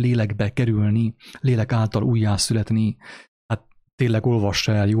lehet lélekbe kerülni, lélek által újjászületni. Hát tényleg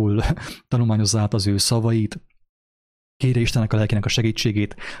olvassa el jól, tanulmányozza át az ő szavait, kérje Istennek a lelkének a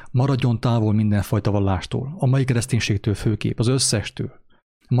segítségét, maradjon távol mindenfajta vallástól, a mai kereszténységtől főképp, az összestől.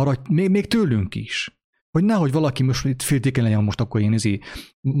 Maradj, még tőlünk is. Hogy nehogy valaki most itt féltékeny legyen, most akkor én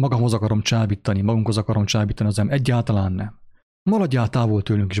magamhoz akarom csábítani, magunkhoz akarom csábítani az ember. Egyáltalán nem. Maradjál távol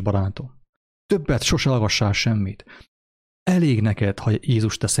tőlünk is, barátom. Többet sose hallgassál semmit. Elég neked, ha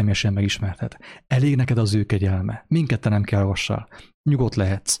Jézus te személyesen megismerted. Elég neked az ő kegyelme. Minket te nem kell hallgassál. Nyugodt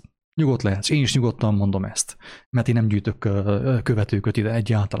lehetsz. Nyugodt lehetsz. Én is nyugodtan mondom ezt. Mert én nem gyűjtök követőköt ide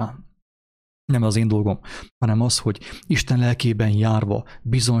egyáltalán. Nem az én dolgom, hanem az, hogy Isten lelkében járva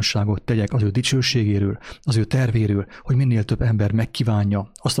bizonyságot tegyek az ő dicsőségéről, az ő tervéről, hogy minél több ember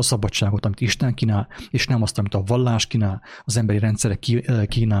megkívánja azt a szabadságot, amit Isten kínál, és nem azt, amit a vallás kínál, az emberi rendszerek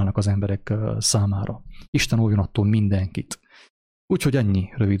kínálnak az emberek számára. Isten óvjon attól mindenkit. Úgyhogy ennyi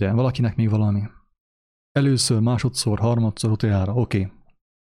röviden. Valakinek még valami? Először, másodszor, harmadszor, utoljára. Oké.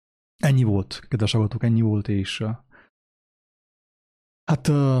 Ennyi volt, kedves hallgatók, ennyi volt, és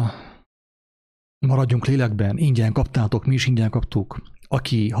maradjunk lélekben, ingyen kaptátok, mi is ingyen kaptuk.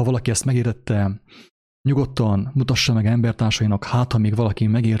 Ha valaki ezt megértette, nyugodtan mutassa meg embertársainak, hát ha még valaki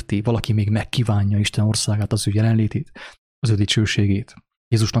megérti, valaki még megkívánja Isten országát, az ő jelenlétét, az ő dicsőségét,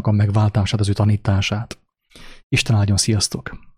 Jézusnak a megváltását, az ő tanítását. Isten áldjon, sziasztok!